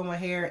put heat on my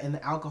hair and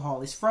the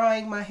alcohol is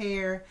frying my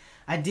hair.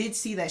 I did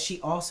see that she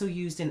also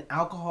used an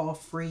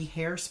alcohol-free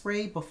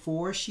hairspray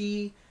before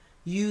she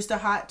used a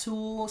hot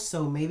tool,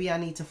 so maybe I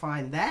need to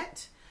find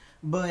that,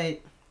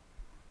 but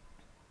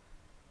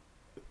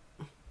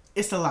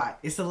it's a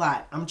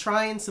lot. I'm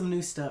trying some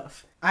new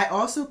stuff. I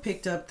also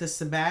picked up the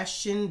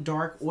Sebastian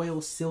Dark Oil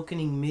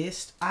Silkening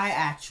Mist. I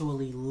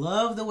actually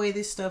love the way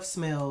this stuff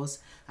smells.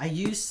 I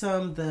used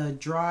some the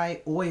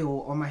dry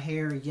oil on my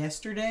hair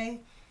yesterday.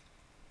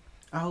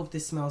 I hope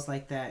this smells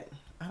like that.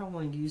 I don't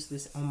want to use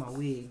this on my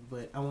wig,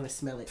 but I want to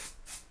smell it.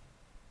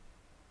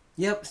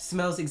 Yep,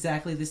 smells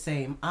exactly the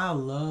same. I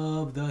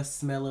love the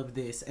smell of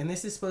this. And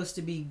this is supposed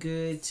to be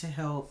good to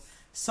help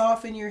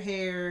soften your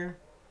hair.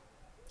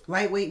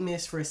 Lightweight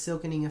mist for a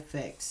silkening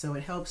effect. So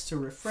it helps to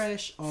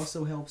refresh,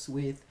 also helps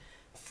with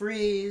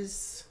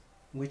frizz,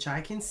 which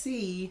I can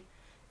see,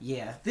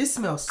 Yeah, this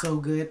smells so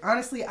good.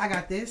 Honestly, I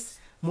got this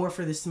more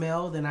for the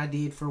smell than I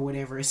did for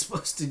whatever it's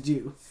supposed to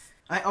do.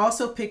 I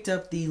also picked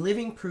up the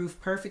Living Proof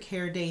Perfect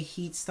Hair Day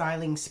Heat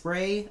Styling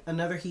Spray.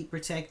 Another heat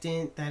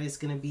protectant that is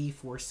going to be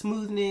for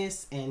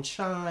smoothness and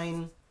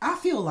shine. I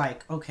feel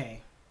like,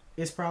 okay,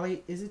 it's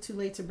probably, is it too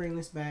late to bring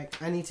this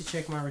back? I need to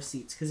check my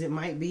receipts because it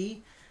might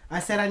be. I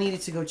said I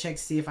needed to go check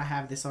to see if I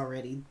have this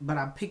already, but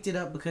I picked it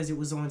up because it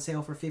was on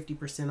sale for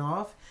 50%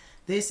 off.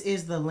 This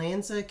is the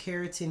Lanza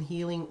Keratin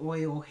Healing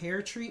Oil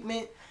Hair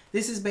Treatment.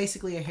 This is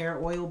basically a hair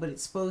oil, but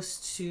it's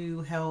supposed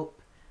to help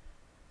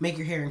make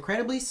your hair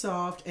incredibly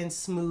soft and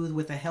smooth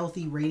with a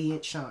healthy,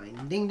 radiant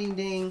shine. Ding, ding,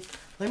 ding.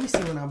 Let me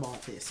see when I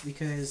bought this,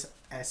 because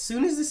as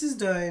soon as this is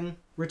done,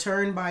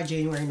 return by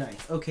January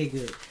 9th. Okay,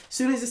 good. As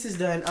soon as this is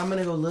done, I'm going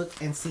to go look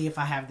and see if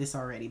I have this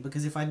already,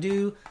 because if I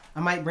do, I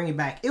might bring it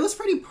back. It was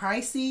pretty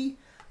pricey.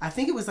 I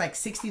think it was like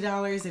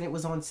 $60 and it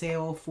was on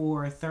sale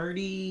for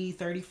 $30,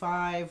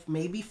 $35,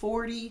 maybe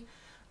 $40.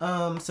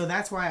 So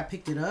that's why I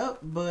picked it up.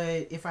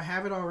 But if I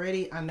have it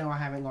already, I know I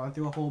haven't gone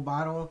through a whole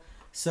bottle.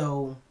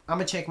 So I'm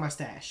going to check my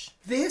stash.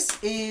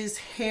 This is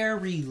hair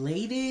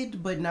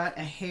related, but not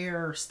a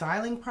hair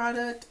styling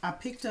product. I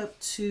picked up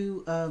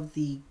 2 of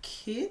the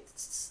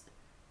Kitsch.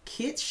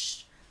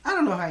 I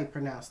don't know how you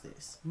pronounce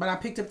this, but I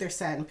picked up their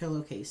satin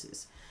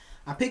pillowcases.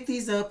 I picked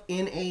these up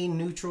in a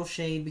neutral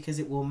shade because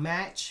it will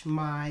match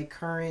my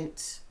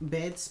current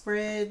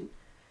bedspread.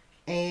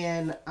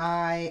 And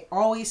I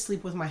always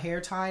sleep with my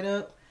hair tied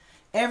up.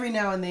 Every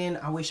now and then,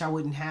 I wish I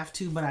wouldn't have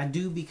to, but I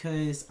do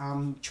because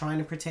I'm trying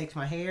to protect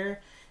my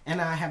hair. And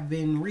I have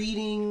been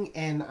reading,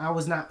 and I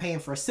was not paying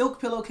for a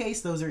silk pillowcase.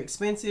 Those are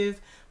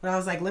expensive. But I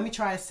was like, let me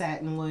try a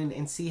satin one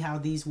and see how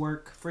these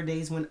work for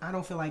days when I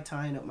don't feel like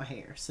tying up my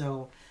hair.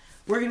 So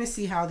we're going to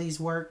see how these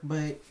work.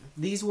 But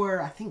these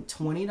were, I think,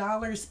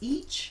 $20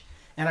 each.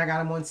 And I got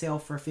them on sale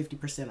for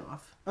 50%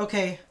 off.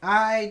 Okay,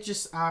 I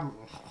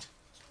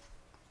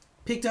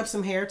picked up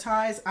some hair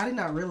ties. I did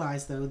not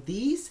realize, though,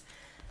 these...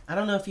 I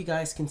don't know if you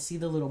guys can see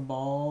the little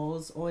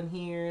balls on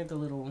here. The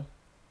little...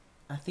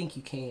 I think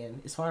you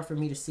can. It's hard for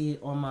me to see it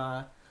on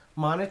my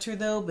monitor,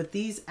 though. But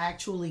these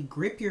actually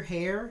grip your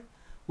hair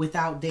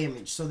without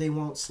damage, so they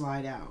won't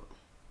slide out.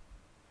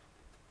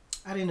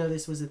 I didn't know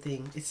this was a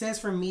thing. It says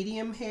for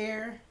medium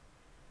hair,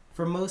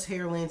 for most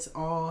hair lengths,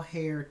 all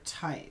hair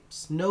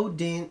types. No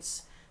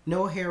dents,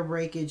 no hair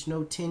breakage,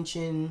 no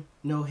tension,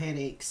 no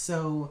headaches.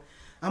 So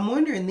I'm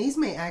wondering, these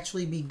may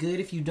actually be good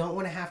if you don't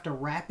want to have to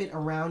wrap it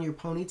around your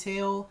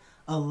ponytail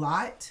a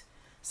lot.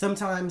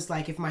 Sometimes,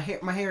 like, if my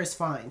hair is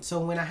fine. So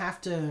when I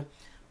have to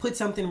put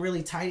something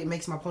really tight, it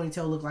makes my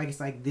ponytail look like it's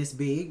like this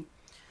big.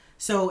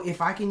 So if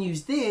I can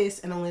use this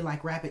and only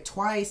like wrap it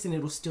twice and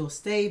it'll still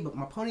stay, but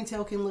my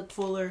ponytail can look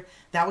fuller.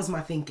 That was my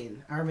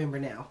thinking. I remember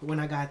now when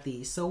I got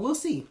these. So we'll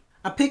see.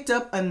 I picked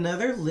up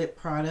another lip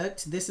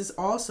product. This is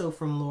also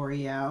from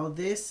L'Oreal.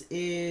 This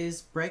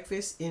is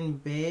Breakfast in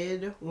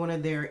Bed, one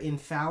of their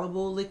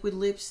infallible liquid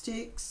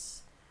lipsticks.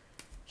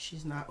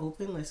 She's not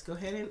open. Let's go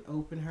ahead and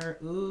open her.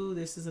 Ooh,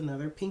 this is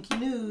another pinky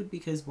nude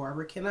because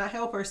Barbara cannot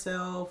help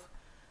herself.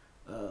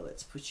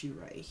 Let's put you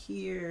right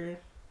here.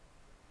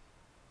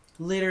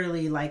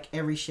 Literally like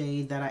every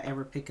shade that I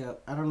ever pick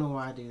up. I don't know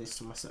why I do this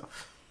to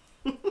myself.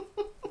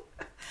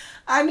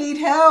 I need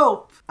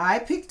help. I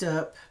picked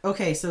up,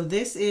 okay, so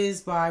this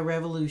is by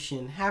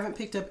Revolution. Haven't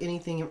picked up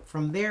anything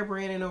from their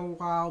brand in a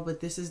while, but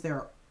this is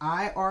their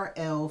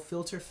IRL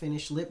Filter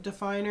Finish Lip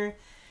Definer.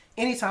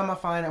 Anytime I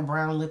find a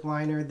brown lip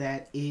liner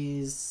that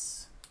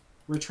is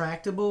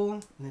retractable,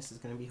 and this is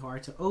going to be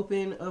hard to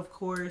open, of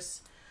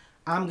course,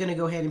 I'm going to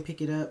go ahead and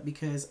pick it up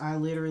because I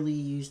literally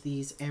use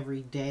these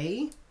every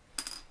day.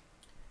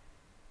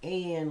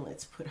 And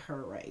let's put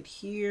her right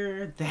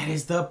here. That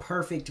is the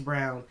perfect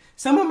brown.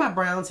 Some of my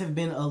browns have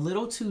been a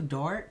little too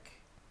dark.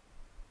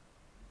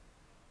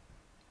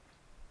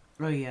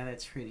 Oh yeah,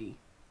 that's pretty.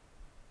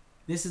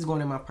 This is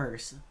going in my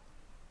purse.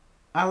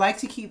 I like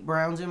to keep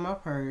browns in my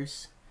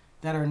purse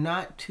that are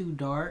not too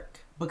dark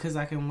because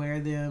I can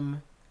wear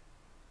them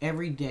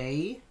every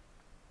day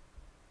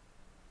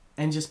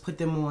and just put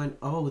them on.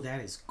 Oh, that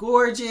is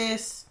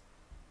gorgeous.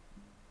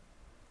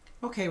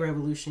 Okay,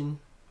 Revolution.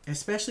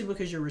 Especially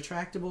because you're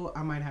retractable,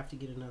 I might have to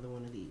get another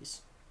one of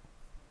these.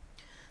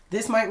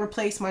 This might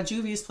replace my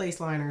Juvia's Place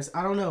liners.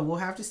 I don't know. We'll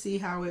have to see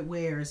how it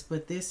wears,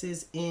 but this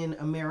is in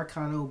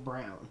Americano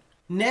Brown.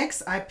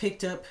 Next, I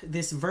picked up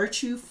this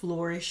Virtue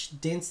Flourish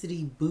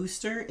Density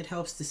Booster. It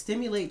helps to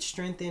stimulate,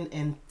 strengthen,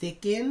 and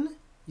thicken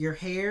your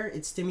hair.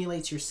 It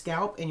stimulates your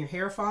scalp and your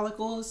hair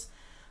follicles.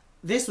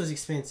 This was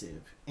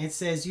expensive. It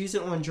says use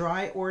it on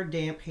dry or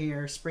damp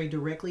hair. Spray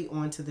directly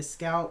onto the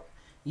scalp.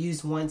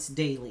 Use once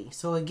daily.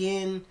 So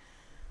again,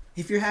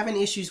 if you're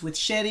having issues with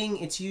shedding,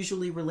 it's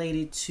usually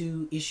related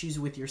to issues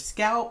with your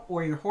scalp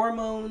or your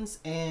hormones.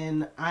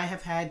 And I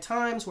have had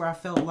times where I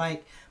felt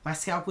like my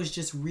scalp was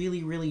just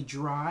really, really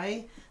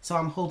dry. So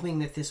I'm hoping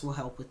that this will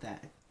help with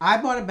that. I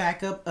bought a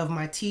backup of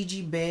my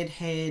TG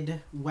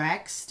Bedhead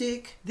wax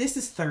stick. This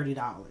is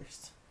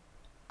 $30.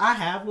 I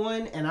have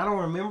one and I don't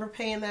remember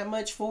paying that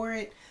much for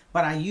it,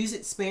 but I use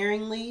it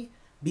sparingly.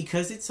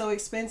 because it's so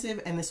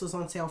expensive, and this was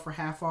on sale for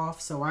half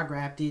off, so I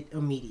grabbed it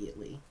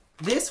immediately.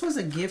 This was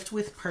a gift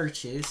with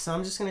purchase, so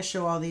I'm just going to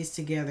show all these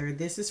together.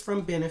 This is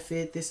from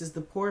Benefit. This is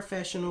the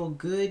Professional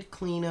Good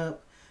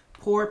Cleanup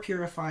Pore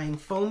Purifying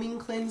Foaming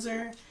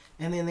Cleanser.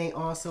 And then they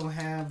also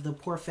have the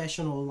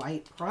Professional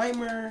Light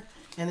Primer.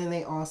 And then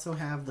they also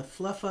have the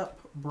Fluff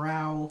Up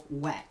Brow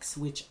Wax,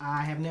 which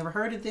I have never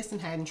heard of this and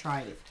hadn't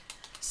tried it.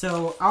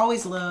 So I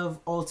always love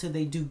Ulta.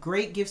 They do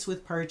great gifts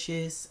with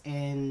purchase.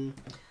 And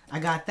I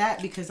got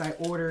that because I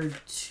ordered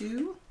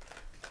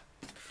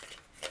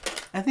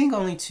I think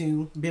only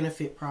 2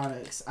 Benefit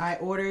products. I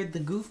ordered the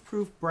Goof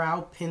Proof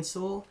Brow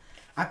Pencil.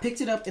 I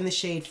picked it up in the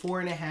shade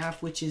 4.5,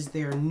 which is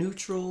their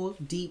neutral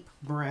deep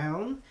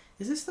brown.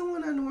 Is this the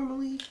one I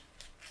normally...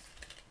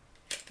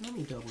 Let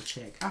me double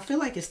check. I feel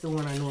like it's the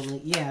one I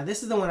normally... Yeah,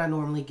 this is the one I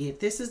normally get.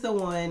 This is the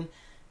one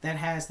that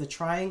has the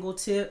triangle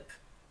tip.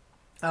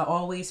 I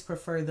always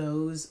prefer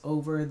those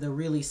over the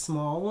really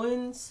small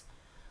ones.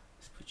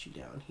 Let's put you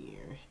down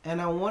here.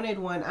 And I wanted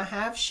one... I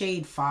have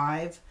shade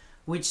 5,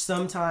 which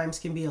sometimes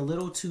can be a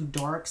little too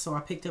dark, so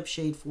I picked up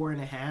shade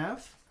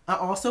 4.5. I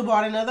also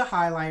bought another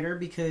highlighter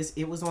because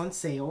it was on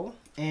sale,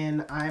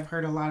 and I've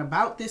heard a lot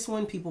about this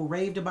one. People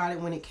raved about it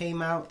when it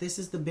came out. This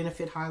is the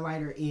Benefit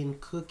highlighter in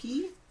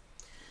Cookie.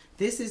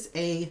 This is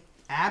a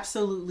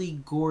absolutely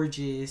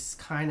gorgeous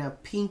kind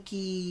of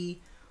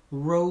pinky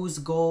rose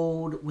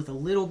gold with a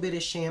little bit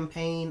of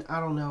champagne. I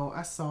don't know.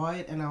 I saw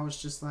it and I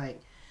was just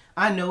like,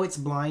 I know it's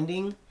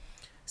blinding,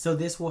 so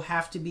this will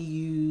have to be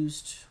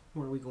used...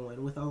 Where are we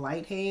going? With a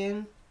light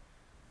hand.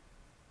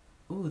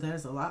 Ooh, that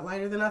is a lot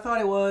lighter than I thought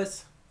it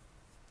was.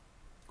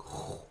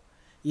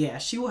 Yeah,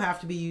 she will have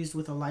to be used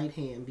with a light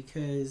hand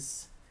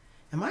because...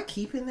 Am I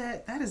keeping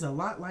that? That is a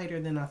lot lighter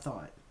than I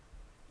thought.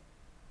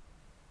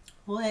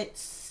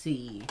 Let's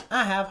see.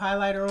 I have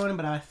highlighter on,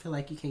 but I feel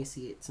like you can't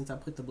see it since I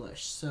put the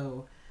blush.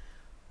 So,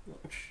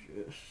 let's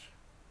just...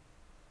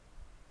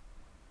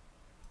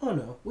 Oh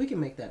no, we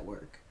can make that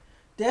work.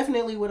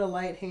 Definitely with a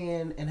light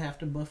hand and have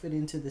to buff it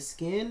into the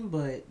skin,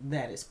 but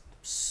that is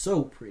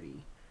so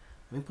pretty.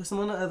 Let me put some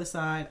on the other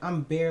side.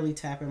 I'm barely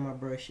tapping my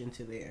brush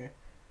into there.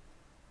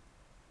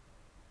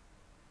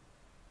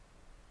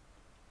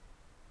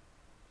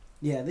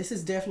 Yeah, this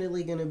is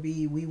definitely going to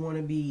be, we want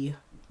to be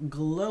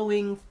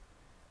glowing.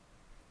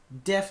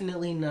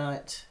 Definitely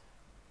not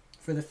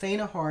for the faint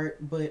of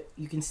heart, but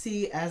you can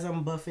see as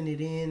I'm buffing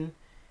it in,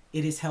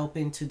 it is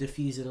helping to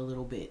diffuse it a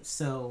little bit.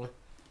 So,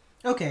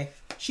 okay,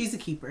 she's a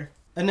keeper.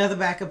 Another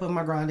backup of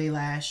my Grande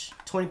Lash,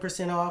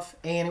 20% off,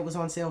 and it was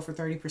on sale for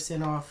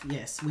 30% off.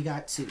 Yes, we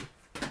got 2.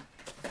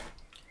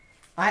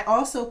 I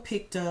also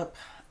picked up,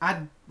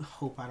 I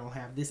hope I don't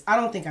have this. I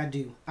don't think I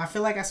do. I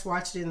feel like I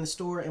swatched it in the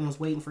store and was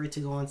waiting for it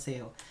to go on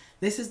sale.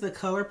 This is the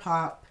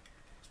ColourPop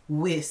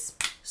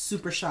Wisp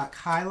Super Shock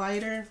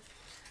Highlighter.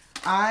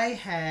 I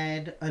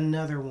had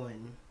another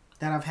one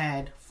that I've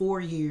had 4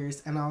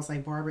 years, and I was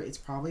like, Barbara, it's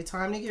probably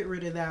time to get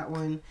rid of that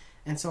one.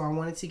 And so I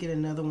wanted to get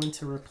another one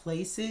to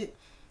replace it.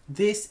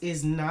 This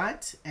is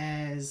not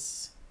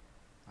as,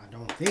 I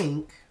don't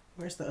think,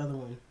 where's the other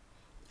one?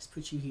 Let's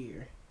put you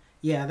here.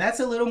 Yeah,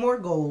 that's a little more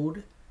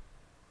gold.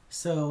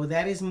 So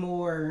that is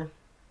more,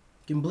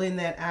 you can blend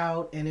that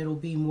out and it'll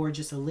be more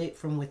just a lit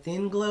from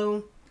within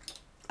glow.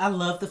 I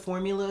love the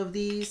formula of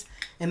these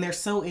and they're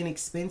so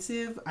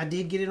inexpensive. I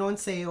did get it on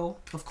sale,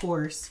 of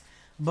course,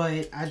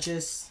 but I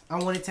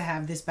wanted to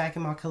have this back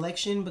in my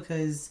collection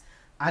because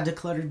I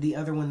decluttered the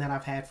other one that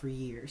I've had for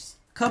years.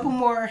 Couple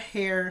more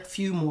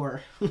few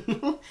more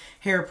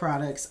hair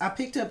products. I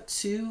picked up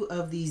 2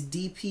 of these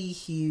DP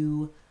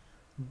Hue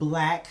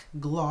black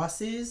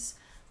glosses.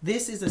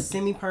 This is a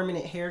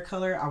semi-permanent hair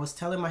color. I was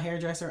telling my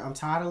hairdresser I'm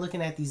tired of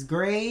looking at these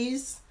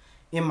grays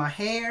in my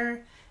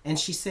hair, and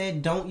she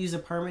said don't use a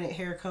permanent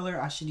hair color.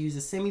 I should use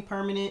a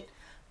semi-permanent.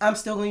 I'm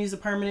still going to use a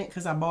permanent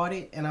because I bought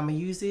it and I'm going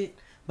to use it.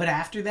 But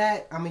after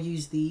that, I'm going to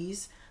use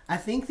these. I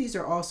think these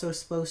are also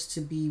supposed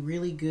to be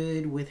really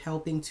good with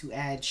helping to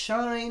add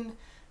shine.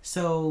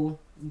 So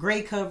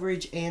gray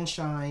coverage and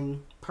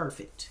shine,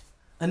 perfect.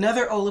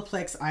 Another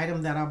Olaplex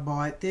item that I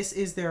bought, this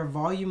is their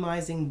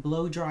volumizing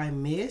blow dry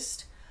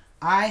mist.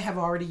 I have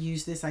already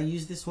used this. I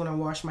used this when I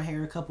washed my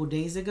hair a couple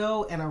days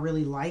ago and I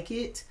really like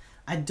it.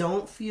 I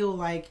don't feel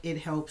like it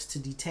helps to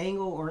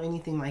detangle or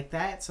anything like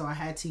that, so I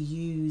had to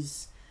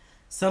use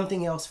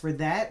something else for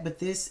that. But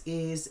this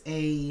is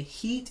a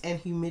heat and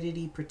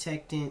humidity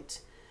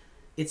protectant.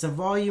 It's a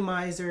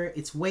volumizer,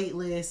 it's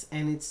weightless,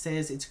 and it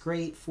says it's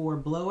great for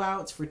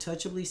blowouts, for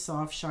touchably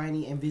soft,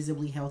 shiny, and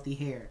visibly healthy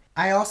hair.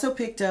 I also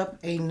picked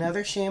up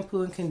another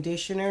shampoo and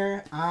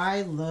conditioner.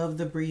 I love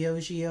the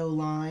Briogeo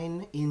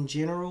line in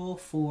general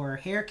for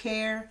hair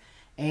care,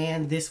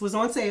 and this was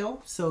on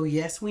sale, so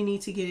yes, we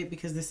need to get it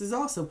because this is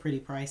also pretty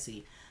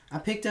pricey. I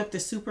picked up the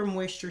Super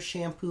Moisture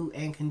shampoo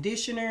and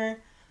conditioner.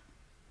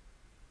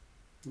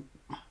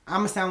 I'm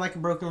gonna sound like a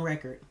broken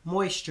record.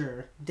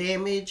 Moisture,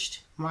 damaged,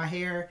 my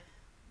hair,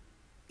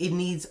 it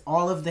needs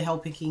all of the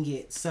help it can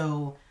get.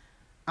 So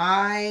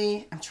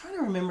I'm trying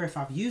to remember if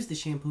I've used the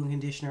shampoo and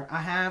conditioner.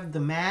 I have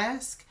the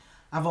mask.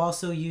 I've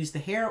also used the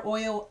hair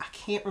oil. I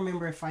can't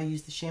remember if I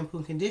used the shampoo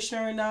and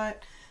conditioner or not.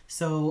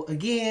 So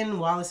again,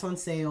 while it's on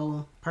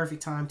sale,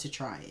 perfect time to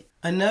try it.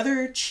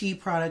 Another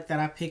cheap product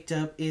that I picked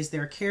up is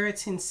their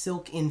Keratin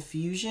Silk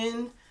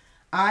Infusion.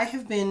 I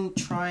have been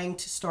trying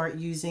to start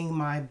using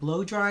my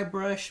blow dry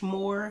brush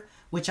more,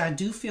 which I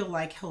do feel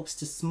like helps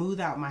to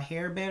smooth out my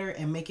hair better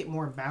and make it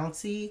more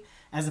bouncy,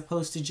 as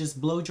opposed to just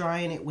blow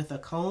drying it with a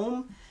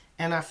comb.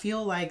 And I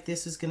feel like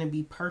this is going to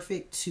be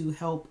perfect to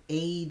help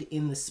aid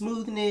in the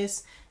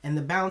smoothness and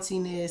the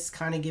bounciness,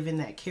 kind of giving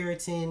that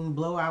keratin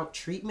blowout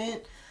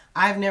treatment.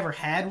 I've never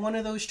had one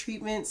of those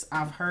treatments.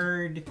 I've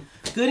heard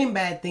good and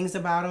bad things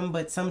about them,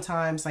 but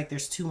sometimes like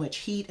there's too much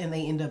heat and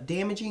they end up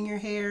damaging your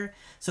hair.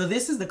 So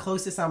this is the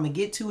closest I'm gonna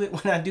get to it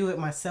when I do it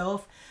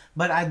myself,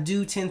 but I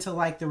do tend to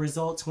like the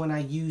results when I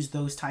use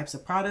those types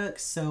of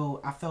products.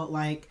 So I felt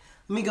like,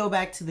 let me go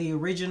back to the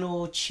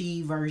original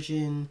Chi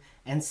version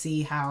and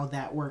see how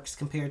that works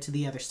compared to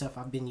the other stuff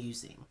I've been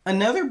using.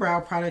 Another brow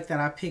product that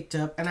I picked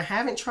up, and I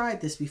haven't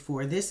tried this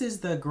before, this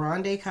is the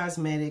Grande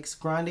Cosmetics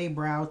Grande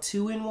Brow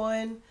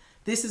 2-in-1.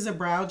 This is a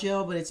brow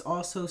gel, but it's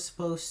also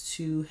supposed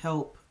to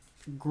help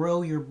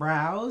grow your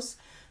brows.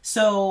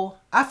 So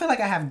I feel like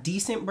I have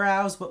decent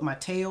brows, but my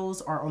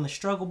tails are on the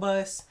struggle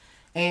bus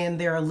and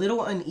they're a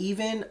little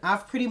uneven.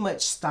 I've pretty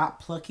much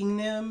stopped plucking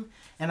them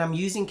and I'm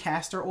using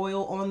castor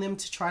oil on them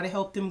to try to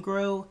help them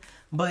grow.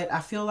 But I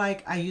feel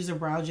like I use a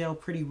brow gel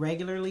pretty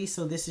regularly,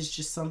 so this is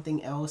just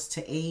something else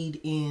to aid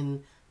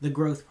in the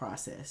growth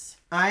process.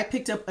 I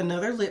picked up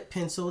another lip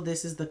pencil.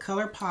 This is the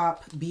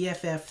ColourPop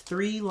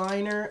BFF3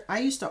 liner. I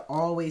used to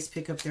always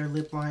pick up their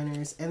lip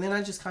liners and then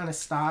I just kind of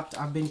stopped.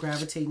 I've been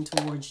gravitating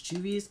towards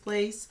Juvia's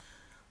Place.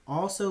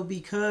 Also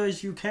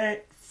because you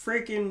can't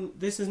freaking,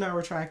 this is not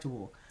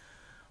retractable.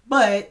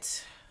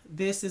 But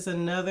this is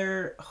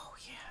another, oh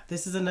yeah,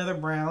 this is another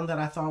brown that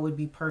I thought would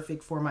be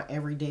perfect for my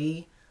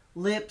everyday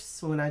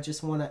lips when I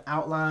just want to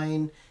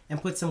outline and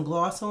put some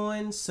gloss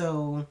on.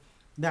 So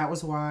that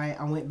was why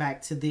I went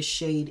back to this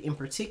shade in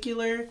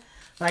particular.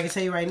 But I can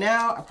tell you right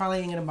now, I probably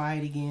ain't gonna buy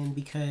it again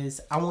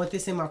because I want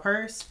this in my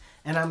purse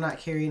and I'm not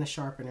carrying a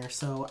sharpener.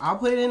 So I'll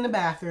put it in the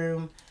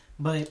bathroom,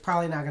 but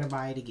probably not gonna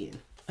buy it again.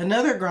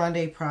 Another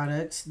Grande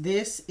product,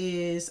 this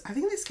is, I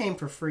think this came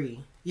for free.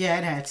 Yeah,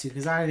 it had to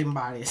because I didn't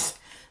buy this.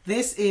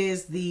 This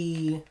is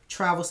the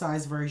travel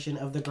size version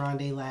of the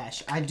Grande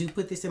Lash. I do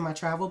put this in my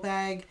travel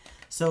bag.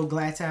 So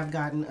glad to have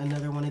gotten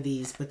another one of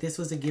these, but this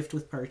was a gift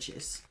with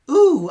purchase.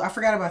 Ooh, I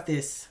forgot about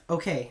this.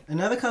 Okay,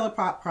 another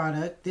ColourPop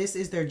product. This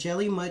is their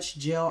Jelly Much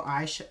Gel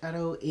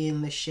Eyeshadow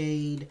in the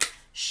shade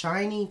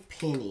Shiny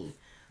Penny.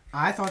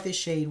 I thought this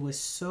shade was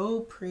so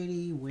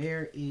pretty.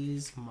 Where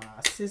is my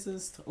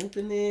scissors to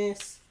open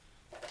this?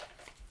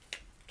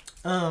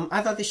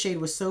 I thought this shade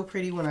was so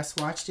pretty when I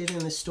swatched it in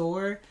the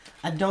store.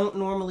 I don't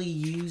normally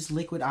use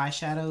liquid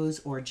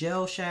eyeshadows or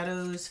gel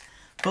shadows,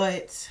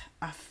 but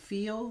I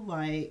feel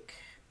like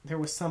there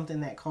was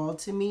something that called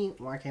to me.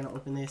 Why can't I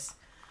open this?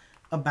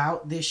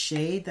 About this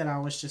shade that I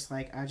was just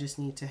like, I just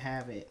need to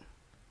have it.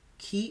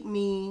 Keep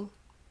me.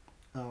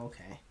 Oh,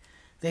 okay.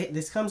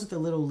 This comes with a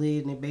little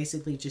lid and it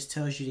basically just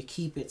tells you to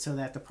keep it so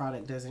that the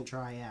product doesn't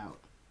dry out.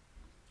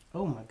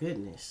 Oh my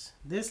goodness.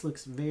 This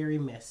looks very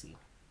messy.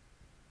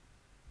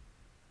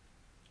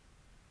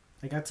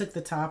 Like I took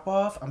the top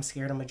off. I'm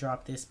scared I'm gonna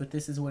drop this, but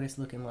this is what it's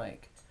looking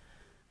like.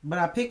 But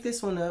I picked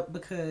this one up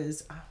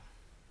because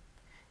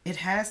it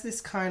has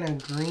this kind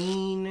of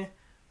green,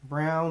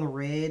 brown,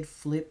 red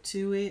flip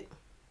to it.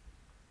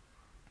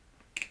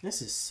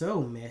 This is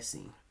so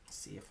messy. Let's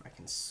see if I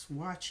can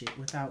swatch it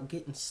without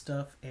getting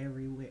stuff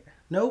everywhere.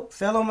 Nope,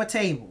 fell on my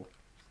table.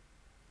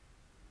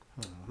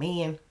 Oh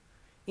man.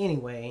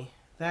 Anyway,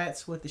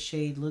 that's what the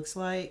shade looks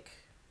like.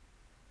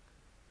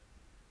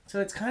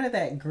 So it's kind of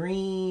that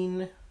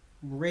green,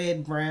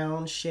 red,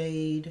 brown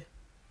shade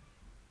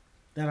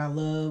that I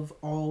love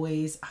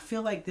always. I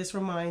feel like this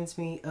reminds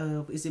me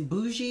of, is it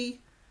Bougie?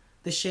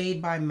 The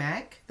shade by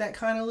MAC that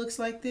kind of looks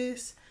like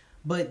this.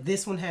 But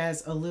this one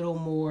has a little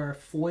more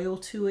foil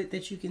to it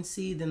that you can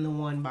see than the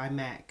one by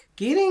MAC.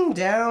 Getting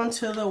down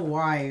to the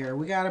wire.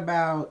 We got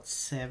about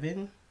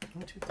 7,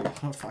 1, 2, 3,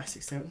 4, 5,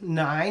 6, 7,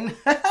 9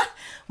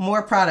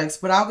 more products,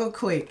 but I'll go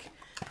quick.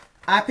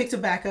 I picked a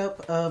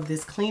backup of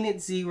this Clean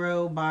It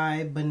Zero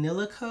by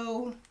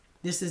Banilico.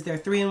 This is their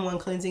 3-in-1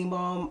 cleansing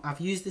balm. I've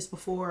used this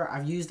before.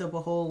 I've used up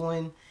a whole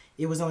one.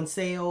 It was on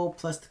sale,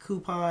 plus the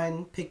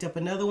coupon. Picked up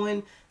another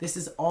one. This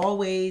is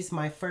always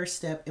my first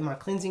step in my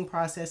cleansing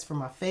process for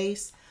my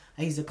face.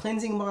 I use a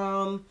cleansing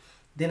balm.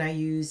 Then I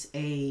use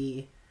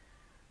a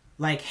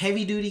like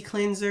heavy duty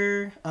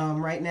cleanser.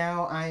 Right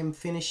now I'm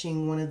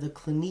finishing one of the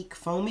Clinique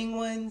foaming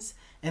ones.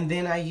 And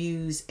then I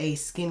use a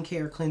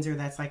skincare cleanser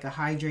that's like a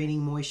hydrating,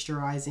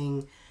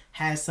 moisturizing,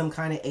 has some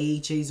kind of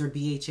AHAs or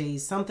BHAs,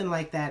 something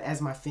like that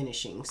as my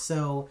finishing.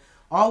 So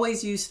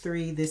always use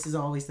 3. This is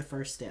always the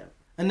first step.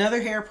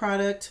 Another hair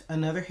product,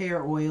 another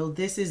hair oil.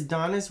 This is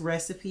Donna's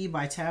Recipe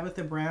by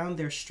Tabitha Brown,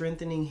 their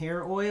strengthening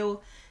hair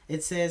oil.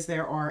 It says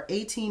there are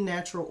 18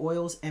 natural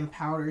oils and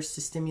powders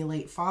to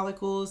stimulate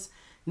follicles.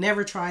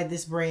 Never tried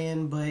this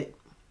brand, but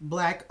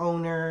black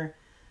owner.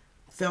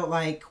 Felt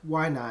like,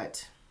 why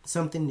not?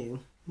 Something new.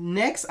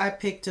 Next, I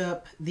picked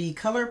up the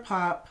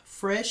ColourPop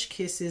Fresh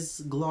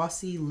Kisses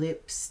Glossy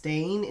Lip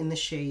Stain in the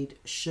shade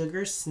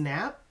Sugar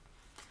Snap.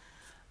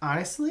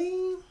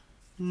 Honestly,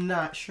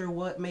 not sure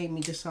what made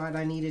me decide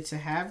I needed to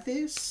have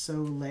this, so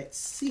let's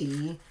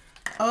see.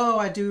 Oh,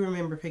 I do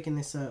remember picking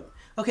this up.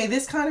 Okay,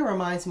 this kind of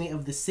reminds me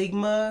of the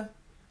Sigma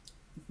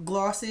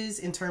glosses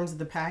in terms of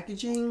the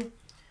packaging.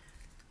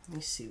 Let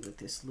me see what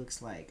this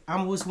looks like.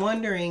 I was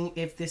wondering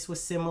if this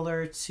was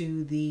similar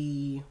to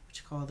the, what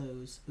you call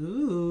those?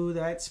 Ooh,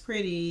 that's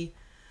pretty.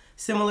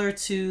 Similar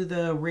to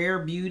the Rare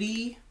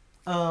Beauty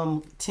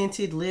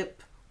tinted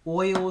lip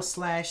oil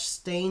slash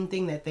stain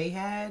thing that they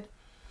had.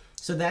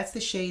 So that's the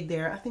shade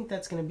there. I think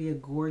that's going to be a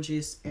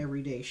gorgeous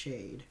everyday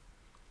shade.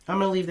 I'm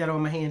going to leave that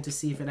on my hand to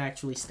see if it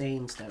actually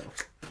stains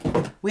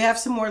though. We have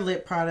some more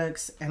lip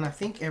products, and I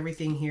think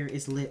everything here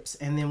is lips,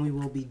 and then we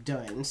will be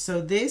done.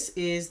 So this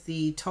is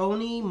the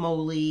Tony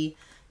Moly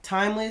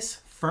Timeless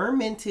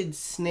Fermented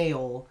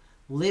Snail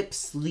Lip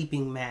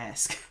Sleeping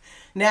Mask.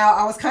 Now,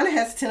 I was kind of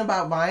hesitant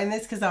about buying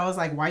this because I was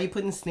like, why are you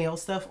putting snail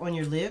stuff on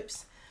your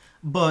lips?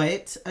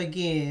 But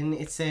again,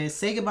 it says,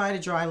 say goodbye to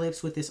dry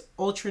lips with this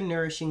ultra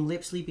nourishing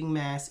lip sleeping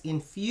mask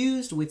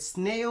infused with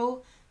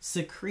snail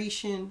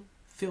secretion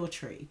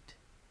filtrate.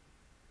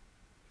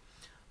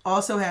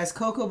 Also has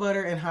cocoa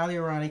butter and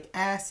hyaluronic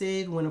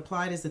acid. When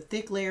applied as a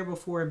thick layer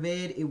before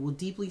bed, it will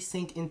deeply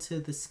sink into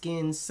the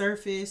skin's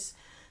surface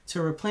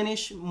to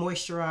replenish,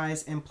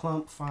 moisturize, and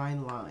plump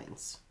fine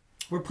lines.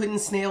 We're putting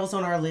snails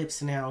on our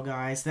lips now,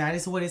 guys. That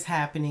is what is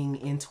happening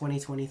in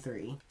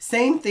 2023.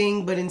 Same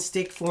thing, but in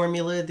stick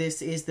formula.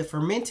 This is the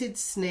Fermented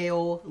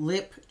Snail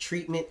Lip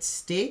Treatment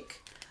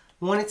Stick.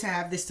 Wanted to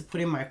have this to put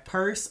in my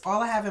purse.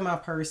 All I have in my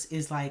purse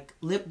is like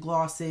lip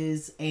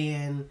glosses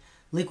and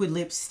liquid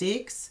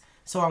lipsticks.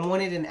 So I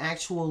wanted an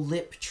actual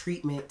lip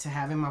treatment to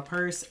have in my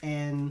purse,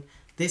 and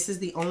this is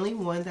the only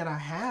one that I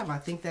have. I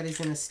think that is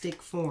in a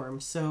stick form.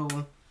 So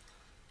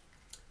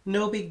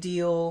no big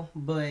deal,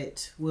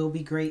 but will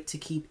be great to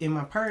keep in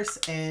my purse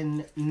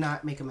and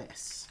not make a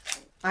mess.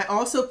 I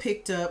also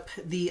picked up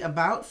the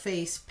About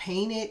Face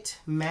Painted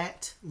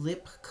Matte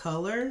Lip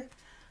Color.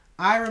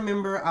 I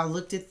remember I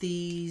looked at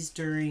these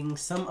during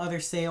some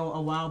other sale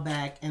a while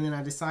back, and then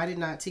I decided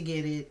not to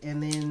get it,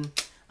 and then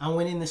I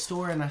went in the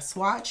store and I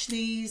swatched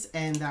these,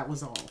 and that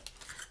was all.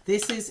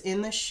 This is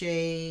in the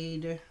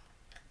shade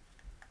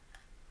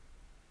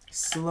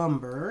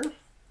Slumber,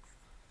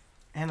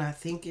 and I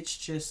think it's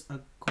just a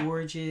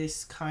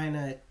gorgeous kind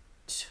of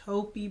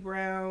taupey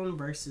brown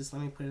versus,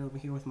 let me put it over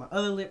here with my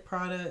other lip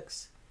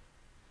products.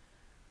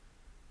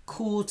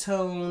 Cool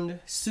toned,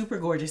 super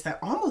gorgeous. That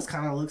almost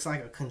kind of looks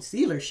like a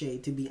concealer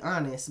shade, to be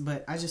honest,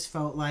 but I just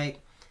felt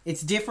like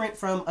it's different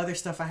from other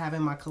stuff I have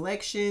in my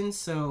collection,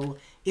 so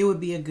it would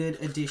be a good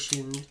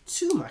addition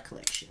to my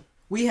collection.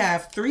 We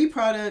have 3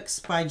 products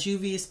by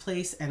Juvia's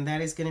Place, and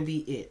that is going to be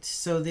it.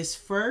 So this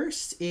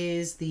first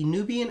is the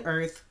Nubian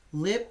Earth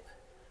Lip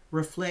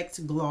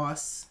Reflect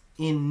Gloss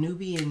in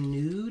Nubian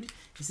Nude.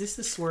 Is this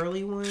the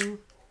swirly one?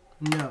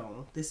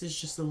 No, this is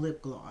just a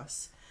lip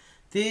gloss.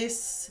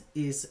 This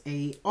is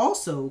a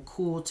also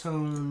cool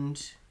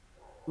toned,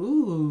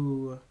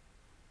 ooh.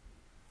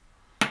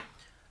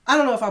 I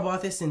don't know if I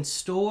bought this in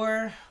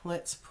store.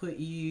 Let's put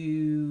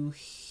you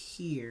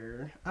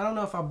here. I don't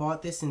know if I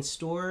bought this in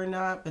store or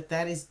not, but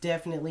that is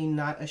definitely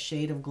not a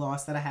shade of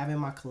gloss that I have in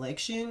my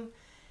collection.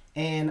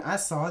 And I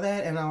saw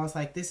that and I was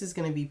like, this is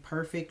going to be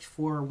perfect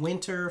for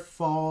winter,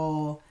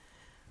 fall.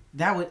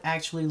 That would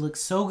actually look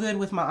so good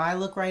with my eye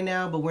look right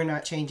now, but we're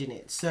not changing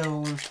it.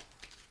 So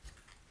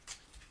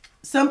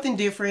something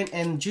different.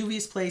 And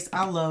Juvia's Place,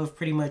 I love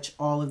pretty much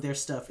all of their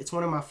stuff. It's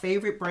one of my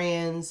favorite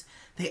brands.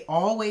 They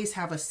always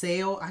have a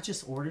sale. I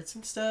just ordered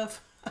some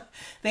stuff.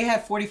 They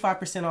had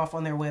 45% off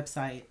on their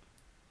website.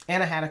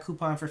 And I had a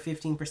coupon for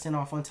 15%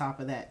 off on top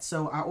of that.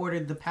 So I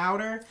ordered the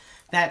powder.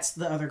 That's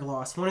the other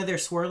gloss. One of their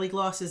swirly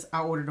glosses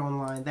I ordered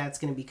online. That's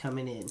going to be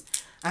coming in.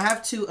 I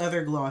have 2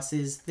 other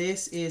glosses.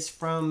 This is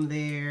from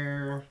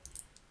their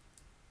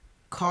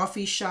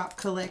coffee shop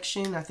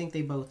collection. I think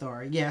they both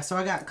are. Yeah, so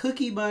I got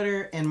cookie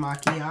butter and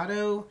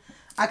macchiato.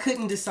 I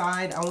couldn't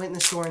decide. I went in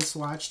the store and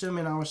swatched them,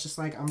 and I was just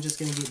like, I'm just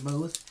going to get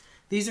both.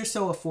 These are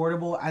so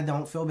affordable. I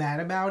don't feel bad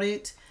about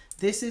it.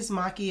 This is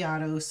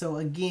macchiato. So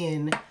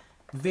again,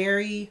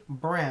 very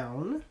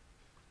brown,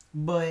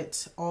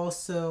 but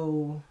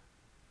also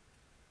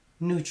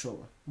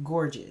neutral.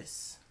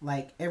 Gorgeous.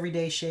 Like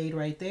everyday shade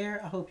right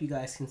there. I hope you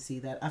guys can see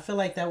that. I feel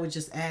like that would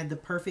just add the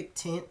perfect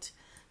tint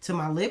to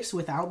my lips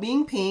without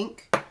being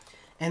pink.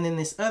 And then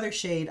this other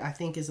shade I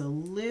think is a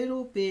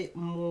little bit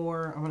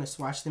more, I'm going to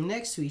swatch them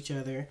next to each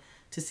other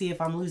to see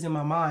if I'm losing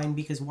my mind,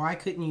 because why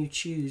couldn't you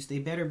choose? They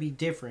better be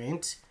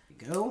different.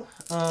 There you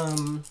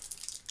go.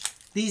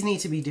 These need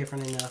to be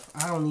different enough.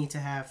 I don't need to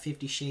have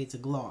 50 shades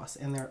of gloss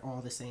and they're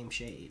all the same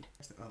shade.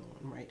 There's the other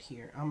one right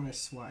here. I'm going to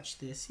swatch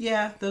this.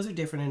 Yeah, those are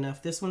different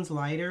enough. This one's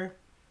lighter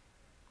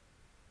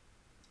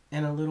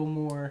and a little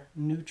more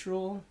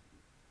neutral.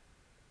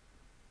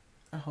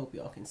 I hope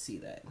y'all can see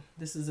that.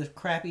 This is a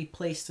crappy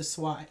place to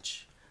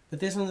swatch. But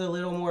this one's a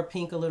little more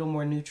pink, a little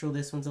more neutral.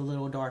 This one's a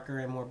little darker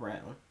and more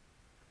brown.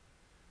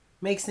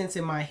 Makes sense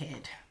in my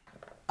head.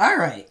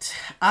 Alright,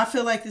 I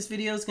feel like this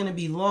video is going to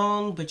be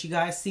long, but you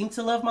guys seem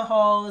to love my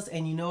hauls,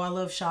 and you know I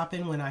love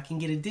shopping when I can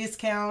get a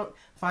discount,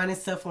 finding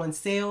stuff on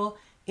sale.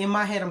 In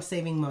my head, I'm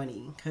saving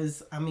money,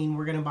 because, I mean,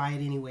 we're going to buy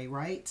it anyway,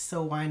 right?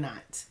 So why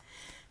not?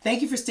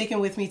 Thank you for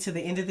sticking with me to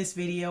the end of this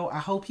video. I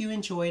hope you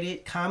enjoyed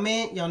it.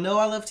 Comment. Y'all know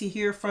I love to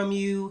hear from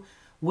you.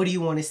 What do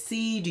you want to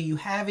see? Do you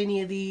have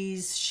any of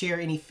these?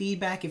 Share any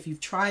feedback if you've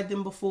tried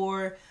them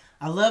before.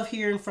 I love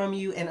hearing from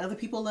you, and other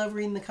people love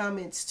reading the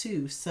comments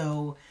too.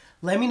 So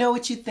let me know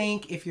what you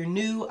think. If you're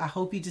new, I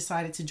hope you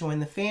decided to join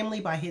the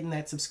family by hitting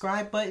that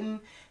subscribe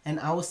button, and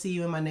I will see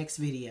you in my next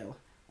video.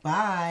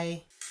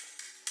 Bye.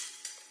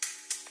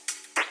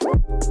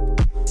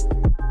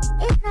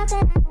 It's not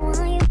that